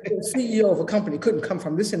 the CEO of a company couldn't come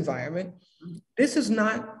from this environment. This is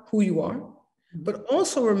not who you are. But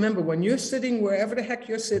also remember, when you're sitting wherever the heck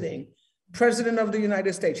you're sitting, President of the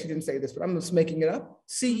United States, she didn't say this, but I'm just making it up,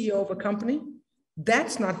 CEO of a company,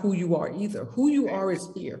 that's not who you are either. Who you are is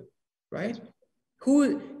here, right?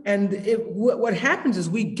 What happens is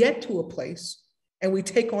we get to a place and we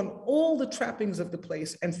take on all the trappings of the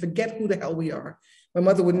place and forget who the hell we are. My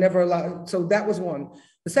mother would never allow, so that was one.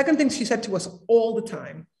 The second thing she said to us all the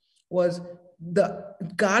time was,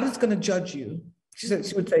 God is gonna judge you. She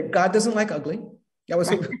would say, God doesn't like ugly.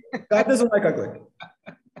 God doesn't like ugly.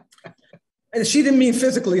 And she didn't mean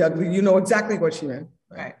physically ugly, you know exactly what she meant.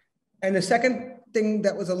 Right. And the second thing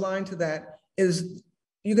that was aligned to that is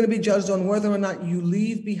you're gonna be judged on whether or not you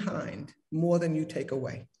leave behind more than you take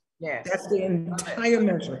away. Yes. That's the entire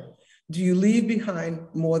measure. Do you leave behind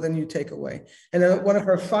more than you take away? And then one of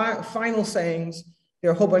her final sayings,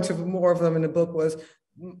 there are a whole bunch of more of them in the book, was,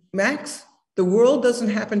 Max, the world doesn't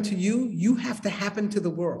happen to you, you have to happen to the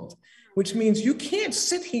world, which means you can't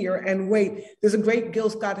sit here and wait. There's a great Gil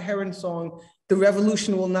Scott-Heron song, "The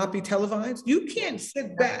revolution will not be televised." You can't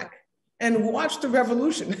sit back and watch the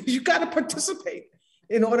revolution. You got to participate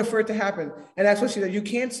in order for it to happen. And that's what she said. You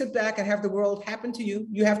can't sit back and have the world happen to you.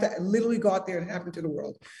 You have to literally go out there and happen to the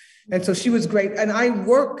world. And so she was great. And I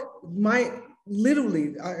work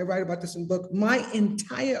literally, I write about this in the book, my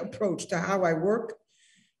entire approach to how I work,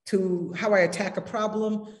 to how I attack a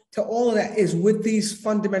problem, to all of that is with these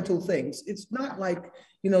fundamental things. It's not like,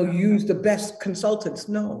 use the best consultants.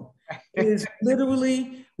 No, it is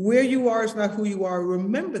literally where you are is not who you are.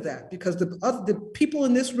 Remember that, because the people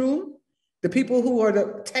in this room, the people who are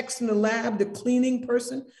the techs in the lab, the cleaning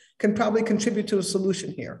person, can probably contribute to a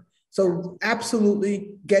solution here. So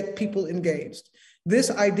absolutely get people engaged. This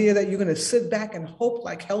idea that you're going to sit back and hope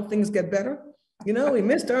like hell things get better, we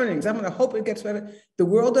missed earnings, I'm going to hope it gets better. The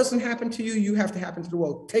world doesn't happen to you, you have to happen to the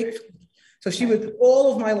world. So she would,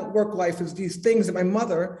 all of my work life is these things that my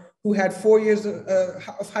mother, who had 4 years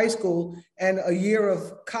of high school and a year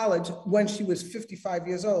of college when she was 55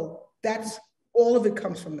 years old, that's all of it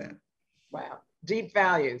comes from that. Wow. Deep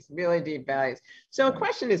values, really deep values. So a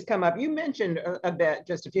question has come up. You mentioned a bit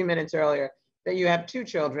just a few minutes earlier that you have 2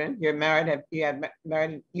 children. You're married,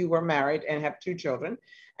 you were married and have 2 children.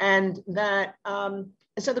 And that,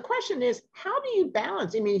 so the question is, how do you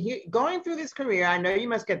balance? I mean, going through this career, I know you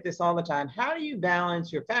must get this all the time. How do you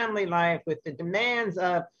balance your family life with the demands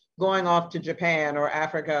of going off to Japan or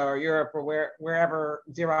Africa or Europe or wherever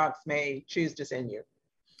Xerox may choose to send you?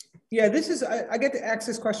 Yeah, I get to ask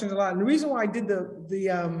this question a lot. And the reason why I did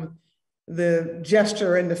the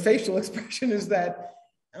gesture and the facial expression is that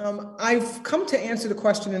I've come to answer the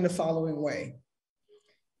question in the following way.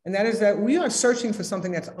 And that is that we are searching for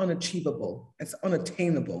something that's unachievable, that's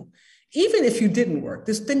unattainable. Even if you didn't work,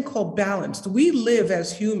 this thing called balance, we live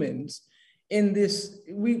as humans in this,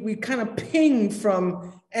 we kind of ping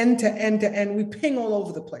from end to end to end. We ping all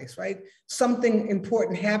over the place, right? Something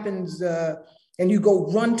important happens and you go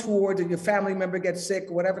run toward it, your family member gets sick,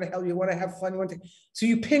 or whatever the hell, you want to have fun. So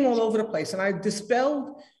you ping all over the place. And I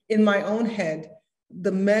dispelled in my own head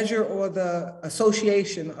the measure or the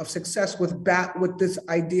association of success with this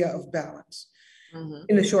idea of balance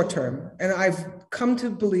in the short term. And I've come to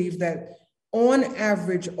believe that on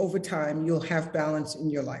average, over time, you'll have balance in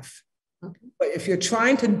your life. But if you're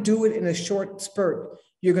trying to do it in a short spurt,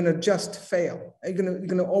 you're going to just fail. You're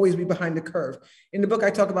going to always be behind the curve. In the book,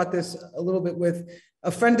 I talk about this a little bit with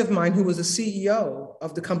a friend of mine who was a CEO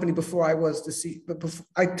of the company before I was before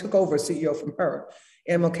I took over as CEO from her.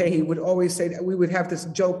 MLK, he would always say that we would have this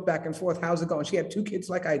joke back and forth. How's it going? She had 2 kids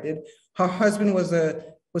like I did. Her husband was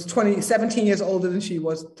 17 years older than she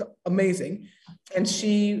was, amazing. And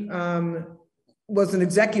she was an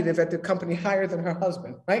executive at the company higher than her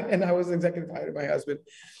husband, right? And I was an executive higher than my husband.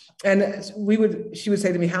 And she would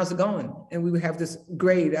say to me, how's it going? And we would have this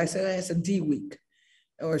grade. I said, it's a D week.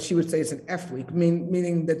 Or she would say it's an F week,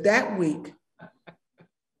 meaning that week,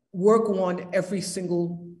 work won every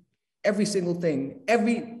single thing,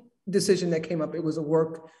 every decision that came up, it was a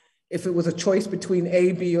work. If it was a choice between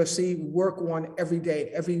A, B, or C, work won every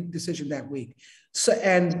day, every decision that week. So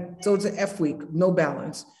it's an F week, no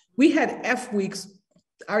balance. We had F weeks,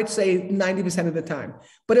 I'd say 90% of the time,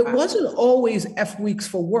 but it wasn't always F weeks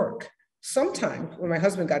for work. Sometimes when my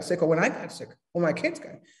husband got sick or when I got sick or my kids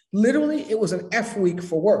got, literally it was an F week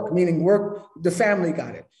for work, meaning work, the family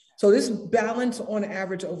got it. So this balance on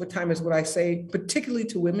average over time is what I say, particularly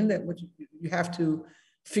to women, that you have to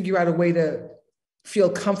figure out a way to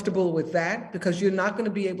feel comfortable with that, because you're not going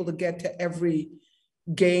to be able to get to every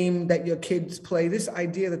game that your kids play. This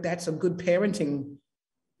idea that that's a good parenting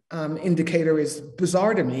indicator is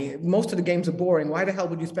bizarre to me. Most of the games are boring. Why the hell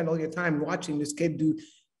would you spend all your time watching this kid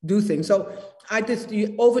do things? So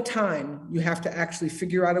over time, you have to actually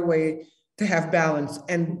figure out a way to have balance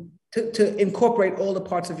and to incorporate all the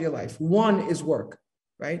parts of your life. 1 is work,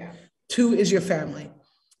 right? Yeah. 2 is your family.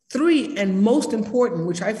 3, and most important,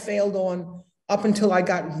 which I failed on up until I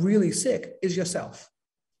got really sick, is yourself.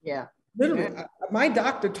 Yeah. Literally, my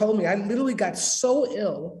doctor told me I literally got so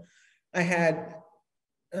ill. I had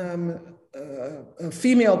a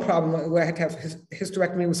female problem where I had to have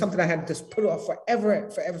hysterectomy. It was something I had to just put off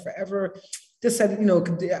forever. Just said,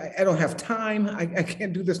 I don't have time. I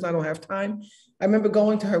can't do this and I don't have time. I remember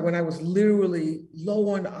going to her when I was literally low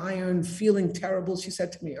on iron, feeling terrible. She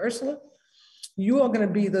said to me, Ursula, you are going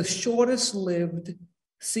to be the shortest lived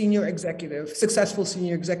successful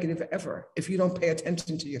senior executive ever if you don't pay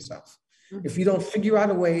attention to yourself. If you don't figure out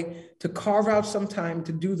a way to carve out some time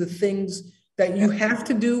to do the things that you have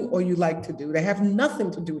to do or you like to do. They have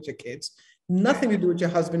nothing to do with your kids, nothing to do with your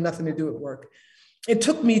husband, nothing to do with work. It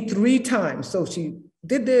took me 3 times. So she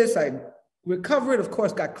did this, I recovered, of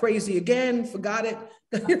course, got crazy again, forgot it,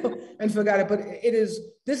 and forgot it. But it is,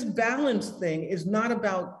 this balance thing is not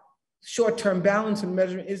about short-term balance and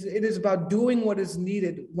measurement. It is about doing what is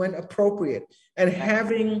needed when appropriate and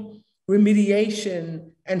having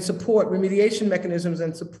remediation mechanisms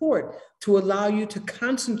and support to allow you to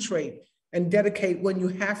concentrate and dedicate when you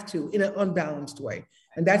have to in an unbalanced way.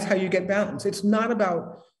 And that's how you get balance. It's not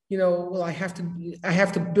about, well, I have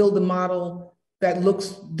to build a model that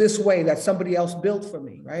looks this way that somebody else built for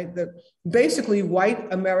me, right? Basically,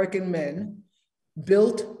 white American men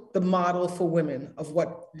built the model for women of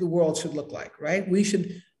what the world should look like, right? We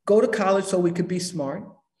should go to college so we could be smart.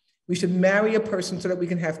 We should marry a person so that we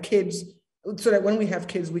can have kids, so that when we have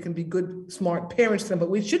kids, we can be good, smart parents to them, but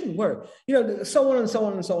we shouldn't work, so on and so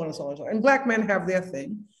on and so on and so on and so on. And Black men have their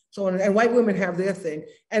thing, so on, and white women have their thing.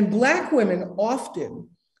 And Black women often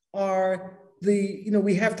are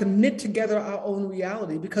we have to knit together our own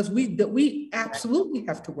reality because we absolutely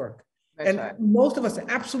have to work. That's right. Most of us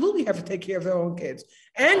absolutely have to take care of their own kids.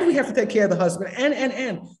 And we have to take care of the husband.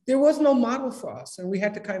 And there was no model for us. And we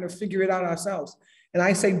had to kind of figure it out ourselves. And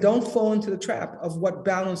I say, don't fall into the trap of what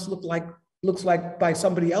balance looks like by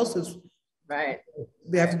somebody else's. Right.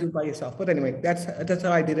 You have to do it by yourself. But anyway, that's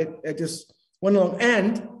how I did it. I just went along.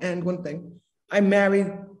 And one thing, I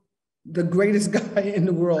married the greatest guy in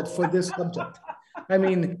the world for this subject. I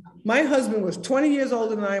mean, my husband was 20 years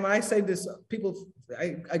older than I am. I say this,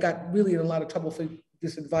 I got really in a lot of trouble for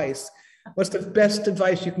this advice. What's the best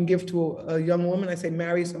advice you can give to a young woman? I say,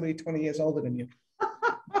 marry somebody 20 years older than you.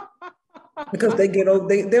 Because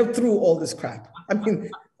they're through all this crap. I mean,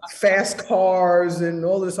 fast cars and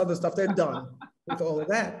all this other stuff, they're done with all of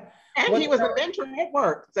that. And he was a mentor at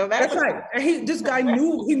work, so that's right. And this guy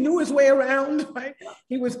knew his way around. Right?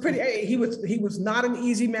 He was not an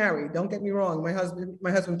easy marry. Don't get me wrong. My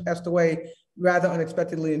husband passed away rather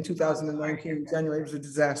unexpectedly in 2019 in January. It was a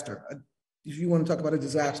disaster. If you want to talk about a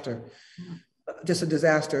disaster, just a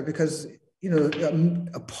disaster, because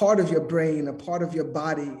a part of your brain, a part of your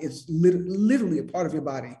body is literally a part of your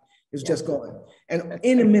body is just gone. And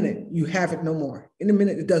in a minute, you have it no more. In a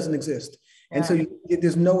minute, it doesn't exist. And so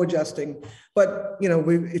there's no adjusting, but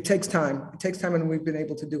it takes time. It takes time, and we've been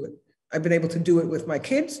able to do it. I've been able to do it with my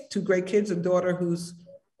kids, 2 great kids, a daughter who's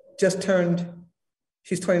just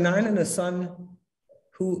she's 29, and a son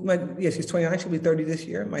she's 29, she'll be 30 this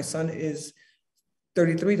year. My son is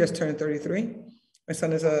 33, just turned 33. My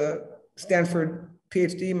son is a Stanford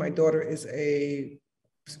PhD. My daughter is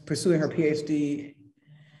pursuing her PhD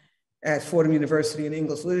at Fordham University in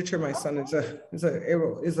English literature. My son is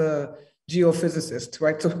a geophysicist,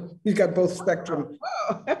 right? So he's got both spectrum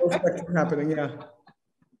happening, yeah.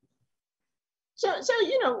 So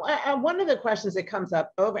one of the questions that comes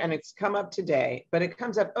up and it's come up today, but it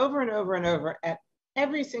comes up over and over and over at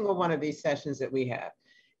every single one of these sessions that we have.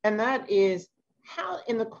 And that is how,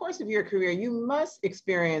 in the course of your career, you must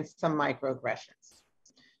experience some microaggressions.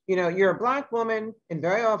 You're a Black woman, and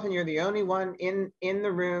very often you're the only one in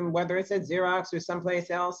the room, whether it's at Xerox or someplace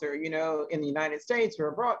else, or, in the United States or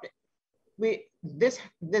abroad.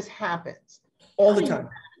 This happens all the time.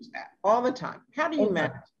 All the time. How do you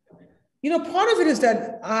manage? Part of it is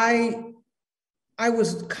that I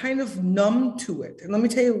was kind of numb to it. And let me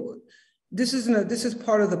tell you, this is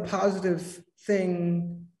part of the positive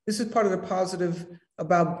thing. This is part of the positive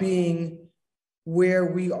about being where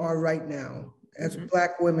we are right now as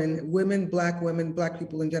Black women, Black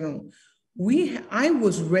people in general. I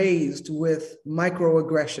was raised with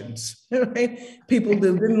microaggressions, right? People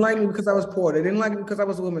that didn't like me because I was poor. They didn't like me because I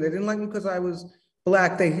was a woman. They didn't like me because I was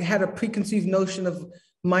Black. They had a preconceived notion of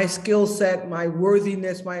my skill set, my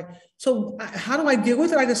worthiness, so how do I deal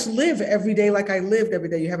with it? I just live every day like I lived every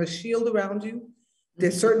day. You have a shield around you.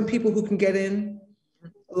 There's certain people who can get in.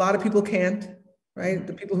 A lot of people can't, right?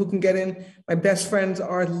 The people who can get in, my best friends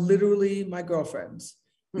are literally my girlfriends.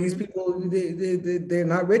 These people, they're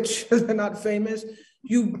not rich, they're not famous.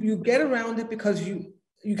 You get around it because you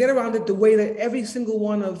get around it the way that every single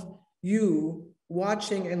one of you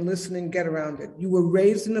watching and listening get around it. You were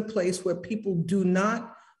raised in a place where people do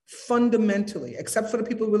not fundamentally, except for the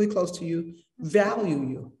people really close to you, value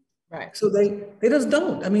you. Right. So they just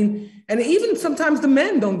don't. I mean, and even sometimes the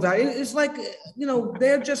men don't value it. It's like,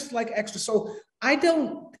 they're just like extra. So I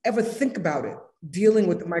don't ever think about it, dealing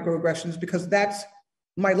with the microaggressions, because that's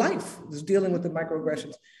my life was dealing with the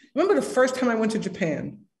microaggressions. Remember the first time I went to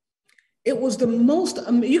Japan? It was the most,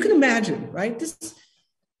 you can imagine, right? These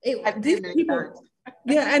people,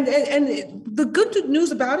 yeah, and the good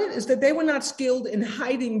news about it is that they were not skilled in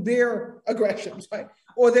hiding their aggressions, right?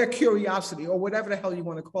 Or their curiosity, or whatever the hell you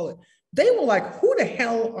want to call it. They were like, who the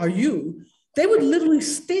hell are you? They would literally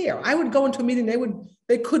stare. I would go into a meeting, they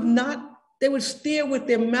would stare with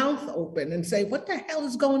their mouth open and say, what the hell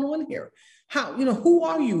is going on here? How, who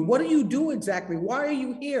are you? What do you do exactly? Why are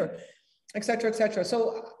you here? Et cetera, et cetera.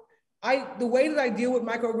 So the way that I deal with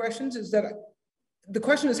microaggressions is that the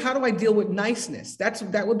question is, how do I deal with niceness?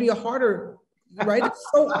 That would be a harder, right? It's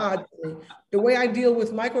so odd to me. The way I deal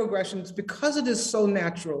with microaggressions, because it is so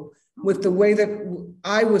natural with the way that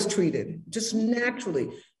I was treated, just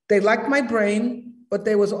naturally. They liked my brain, but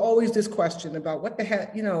there was always this question about what the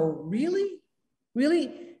heck,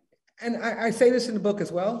 really? And I say this in the book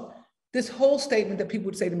as well. This whole statement that people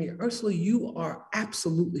would say to me, Ursula, you are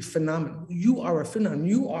absolutely phenomenal. You are a phenomenon.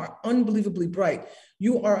 You are unbelievably bright.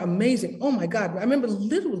 You are amazing. Oh my God. I remember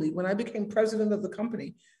literally when I became president of the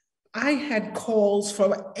company, I had calls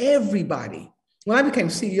from everybody. When I became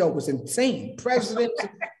CEO, it was insane. President,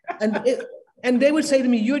 and they would say to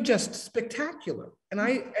me, you're just spectacular.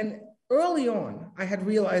 And early on, I had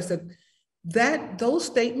realized that those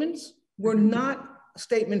statements were not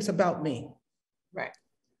statements about me. Right.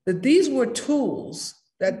 That these were tools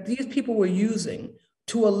that these people were using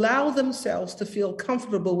to allow themselves to feel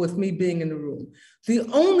comfortable with me being in the room. The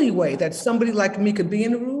only way that somebody like me could be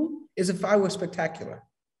in the room is if I were spectacular,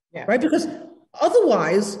 right? Because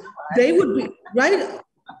otherwise they would be, right?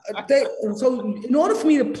 So in order for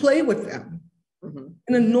me to play with them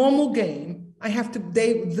in a normal game, I have to,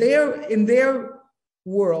 in their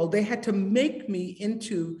world, they had to make me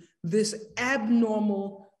into this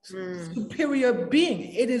abnormal superior being.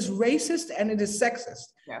 It is racist and it is sexist.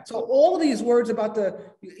 Yeah. So all these words about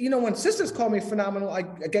when sisters call me phenomenal, I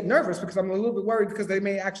get nervous because I'm a little bit worried because they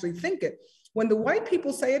may actually think it. When the white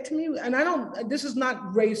people say it to me, and this is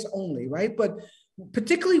not race only, right? But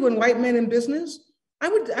particularly when white men in business,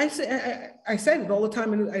 I said it all the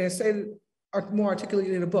time, and I say it more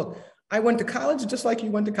articulated in a book. I went to college just like you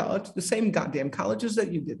went to college, the same goddamn colleges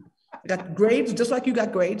that you did. I got grades just like you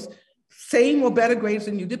got grades. Same or better grades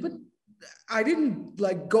than you did, but I didn't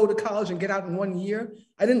go to college and get out in 1 year.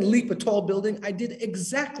 I didn't leap a tall building. I did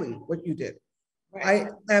exactly what you did. Right.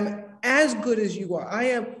 I am as good as you are.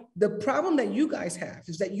 The problem that you guys have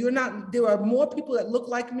is that there are more people that look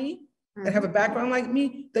like me, that have a background like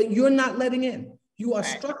me, that you're not letting in. You are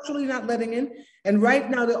structurally not letting in. And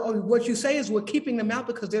right now, what you say is we're keeping them out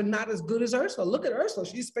because they're not as good as Ursula. Look at Ursula,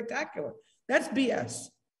 she's spectacular. That's BS.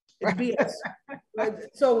 It's BS. Right?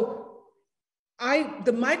 So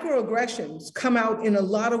the microaggressions come out in a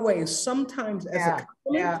lot of ways, sometimes as a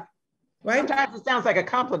compliment, right? Sometimes it sounds like a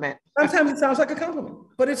compliment. Sometimes it sounds like a compliment,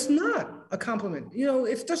 but it's not a compliment.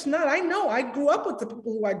 It's just not. I know, I grew up with the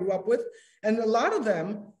people who I grew up with, and a lot of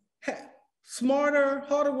them smarter,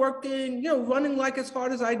 harder working, running like as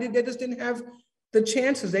hard as I did. They just didn't have the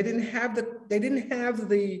chances. They didn't have the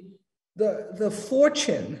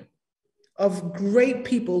fortune of great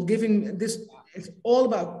people giving this. It's all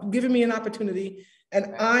about giving me an opportunity.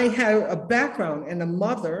 And I had a background and a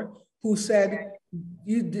mother who said,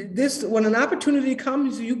 when an opportunity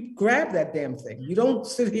comes, you grab that damn thing. You don't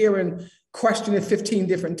sit here and question it 15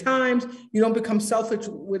 different times. You don't become selfish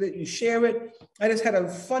with it, you share it. I just had a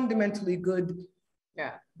fundamentally good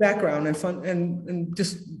background and fun and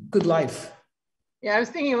just good life. Yeah, I was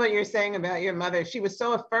thinking what you're saying about your mother. She was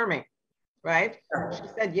so affirming, right? She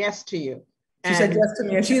said yes to you. She said yes to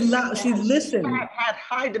me, and she listened. Had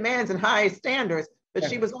high demands and high standards, but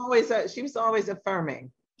she was always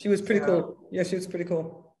affirming. She was pretty cool. Yeah, she was pretty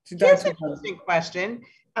cool. Here's an interesting question.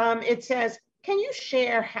 It says, can you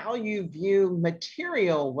share how you view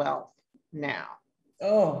material wealth now?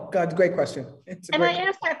 Oh God, great question. I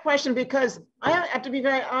ask that question because I have to be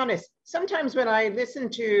very honest. Sometimes when I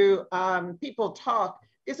listen to people talk,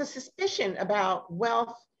 there's a suspicion about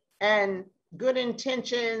wealth and good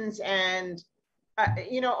intentions, and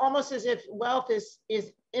almost as if wealth is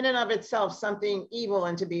in and of itself something evil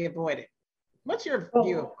and to be avoided. What's your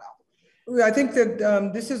view of wealth? I think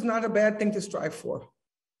that this is not a bad thing to strive for,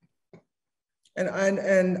 and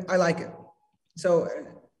I like it. So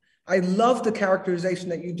I love the characterization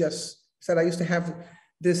that you just said. I used to have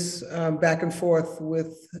this back and forth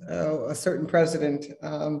with a certain president,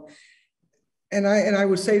 and I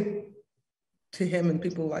would say to him, and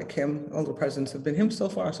people like him, all the presidents have been him so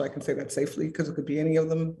far, so I can say that safely because it could be any of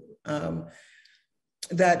them,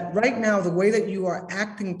 that right now, the way that you are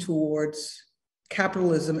acting towards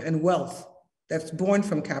capitalism and wealth, that's born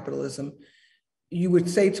from capitalism, you would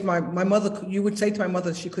say to my mother, you would say to my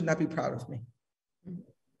mother, she could not be proud of me,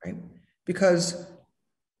 right? Because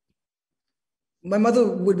my mother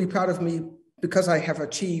would be proud of me because I have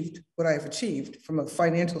achieved what I have achieved from a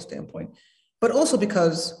financial standpoint, but also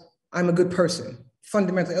because I'm a good person,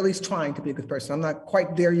 fundamentally, at least trying to be a good person. I'm not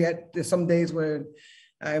quite there yet. There's some days where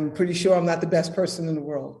I'm pretty sure I'm not the best person in the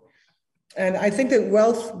world. And I think that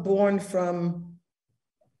wealth born from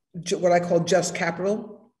what I call just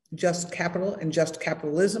capital and just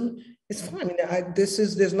capitalism is fine. I mean,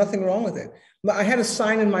 there's nothing wrong with it. But I had a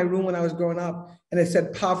sign in my room when I was growing up and it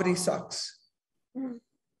said, poverty sucks.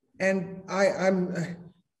 And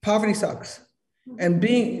poverty sucks. And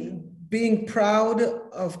being proud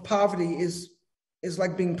of poverty is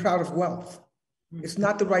like being proud of wealth. It's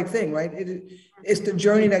not the right thing, right? It's the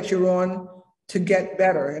journey that you're on to get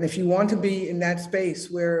better. And if you want to be in that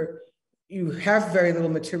space where you have very little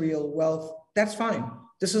material wealth, that's fine.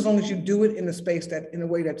 Just as long as you do it in a space in a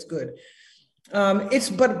way that's good.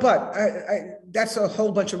 That's a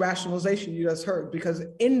whole bunch of rationalization you just heard, because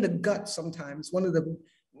in the gut sometimes,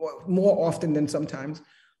 more often than sometimes,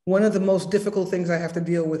 one of the most difficult things I have to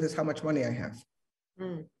deal with is how much money I have.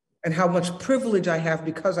 And how much privilege I have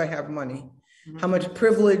because I have money. How much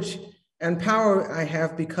privilege and power I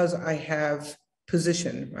have because I have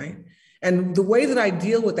position, right? And the way that I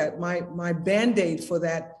deal with that, my Band-Aid for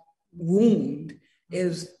that wound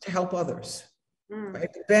is to help others,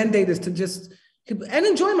 right? The Band-Aid is to just, and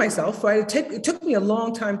enjoy myself, right? It took me a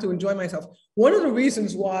long time to enjoy myself. One of the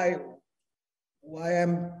reasons why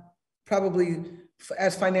I'm probably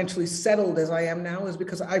as financially settled as I am now is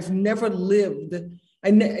because I've never lived.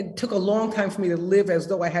 It took a long time for me to live as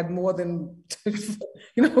though I had more than,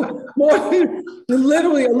 more than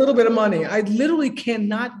literally a little bit of money. I literally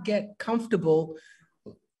cannot get comfortable.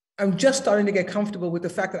 I'm just starting to get comfortable with the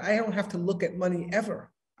fact that I don't have to look at money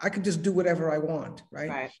ever. I could just do whatever I want,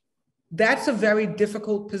 right? That's a very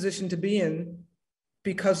difficult position to be in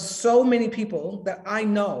because so many people that I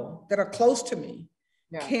know that are close to me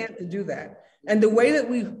can't do that. And the way that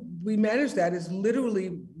we manage that is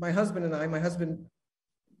literally my husband and I, my husband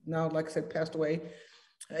now, like I said, passed away.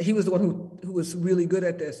 He was the one who was really good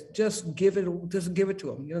at this. Just give it to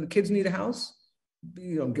them. The kids need a house.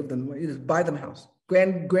 You don't give them money, you just buy them a house.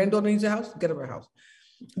 Granddaughter needs a house, get her a house.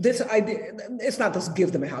 This idea, it's not just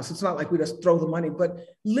give them a house. It's not like we just throw the money, but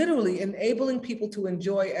literally enabling people to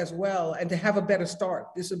enjoy as well and to have a better start.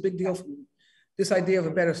 This is a big deal for me. This idea of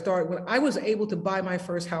a better start. When I was able to buy my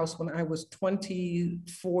first house when I was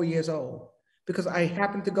 24 years old, because I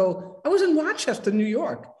happened to I was in Rochester, New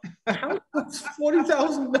York. The house was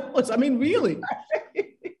 $40,000. I mean, really.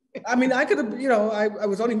 I mean, I could have, I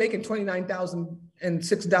was only making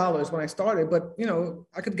 $29,006 when I started, but,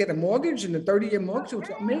 I could get a mortgage and a 30-year mortgage. It was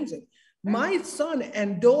amazing. My son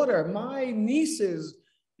and daughter, my nieces,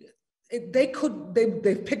 they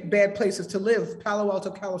picked bad places to live, Palo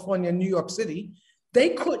Alto, California, New York City. They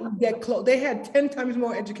couldn't get close. They had 10 times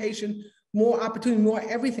more education, more opportunity, more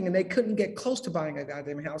everything, and they couldn't get close to buying a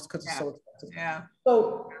goddamn house because it's so expensive.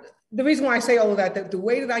 So the reason why I say all of that the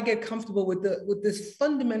way that I get comfortable with this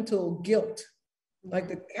fundamental guilt, like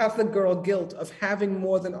the Catholic girl guilt of having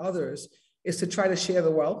more than others, is to try to share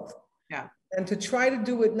the wealth. And to try to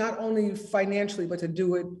do it not only financially, but to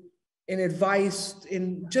do it in advice,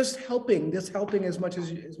 in just helping as much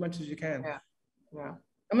as you can. I'm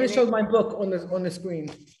going to show my book on the screen.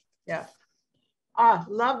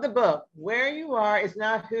 Love the book. Where you are is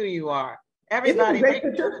not who you are. Everybody,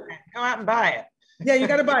 go out and buy it. Yeah, you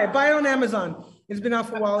got to buy it. Buy it on Amazon. It's been out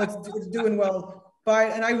for a while. It's doing well. Buy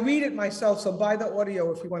it, and I read it myself. So buy the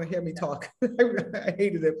audio if you want to hear me talk. I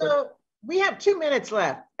hated it. So we have 2 minutes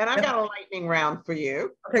left, and I've got a lightning round for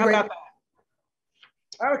you. Okay, How great. about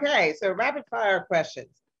that? Okay, so rapid fire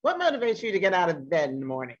questions. What motivates you to get out of bed in the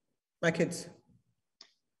morning? My kids.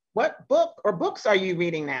 What book or books are you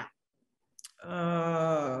reading now?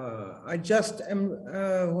 I just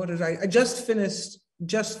finished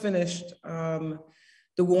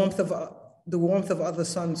The Warmth of Other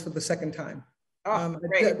Suns for the second time.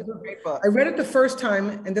 Great book. I read it the first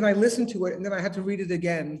time and then I listened to it and then I had to read it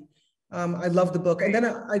again. I love the book. And then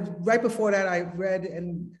right before that I read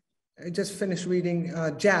and I just finished reading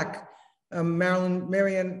Jack,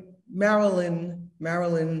 Marilyn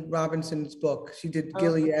Robinson's book. She did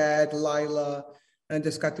Gilead, Lila, and I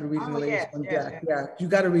just got to read the latest one. Jack. Yeah, you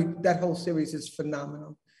got to read that whole series. Is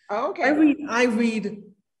phenomenal. Okay. I'm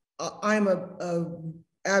a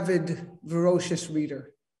avid, voracious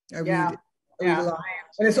reader. I read a lot.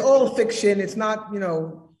 And it's all fiction. It's not,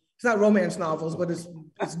 it's not romance novels, but it's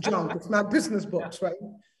junk. It's not business books, right?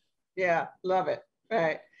 Yeah, love it.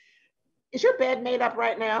 Right. Is your bed made up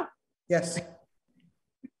right now? Yes.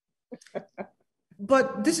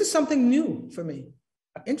 But this is something new for me.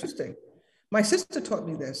 Interesting. My sister taught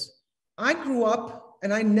me this. I grew up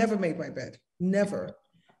and I never made my bed, never.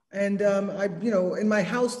 And in my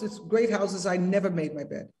house, this great houses, I never made my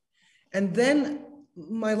bed. And then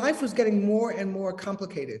my life was getting more and more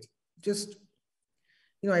complicated. Just,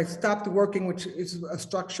 I stopped working, which is a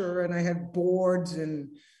structure, and I had boards and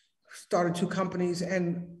started 2 companies.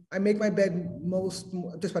 And I make my bed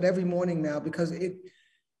just about every morning now because it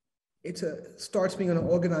starts being on an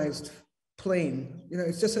organized plane.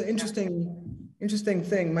 It's just an interesting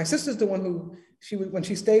thing. My sister's the one who, when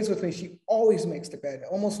she stays with me, she always makes the bed,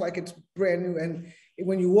 almost like it's brand new. And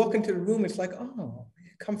when you walk into the room, it's like, oh,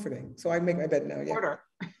 comforting. So I make my bed now. Yeah.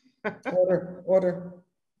 Order.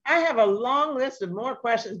 I have a long list of more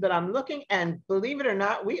questions, but I'm looking, and believe it or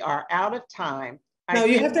not, we are out of time. Now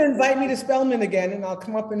you have to invite me to Spelman again, and I'll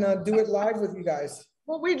come up and do it live with you guys.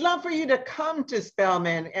 Well, we'd love for you to come to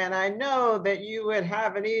Spelman, and I know that you would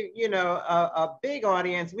have a big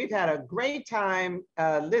audience. We've had a great time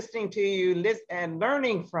listening to you and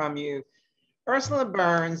learning from you. Ursula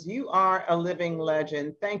Burns, you are a living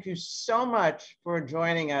legend. Thank you so much for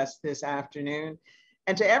joining us this afternoon.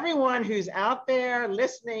 And to everyone who's out there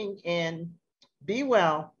listening in, be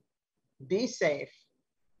well, be safe,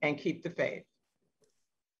 and keep the faith.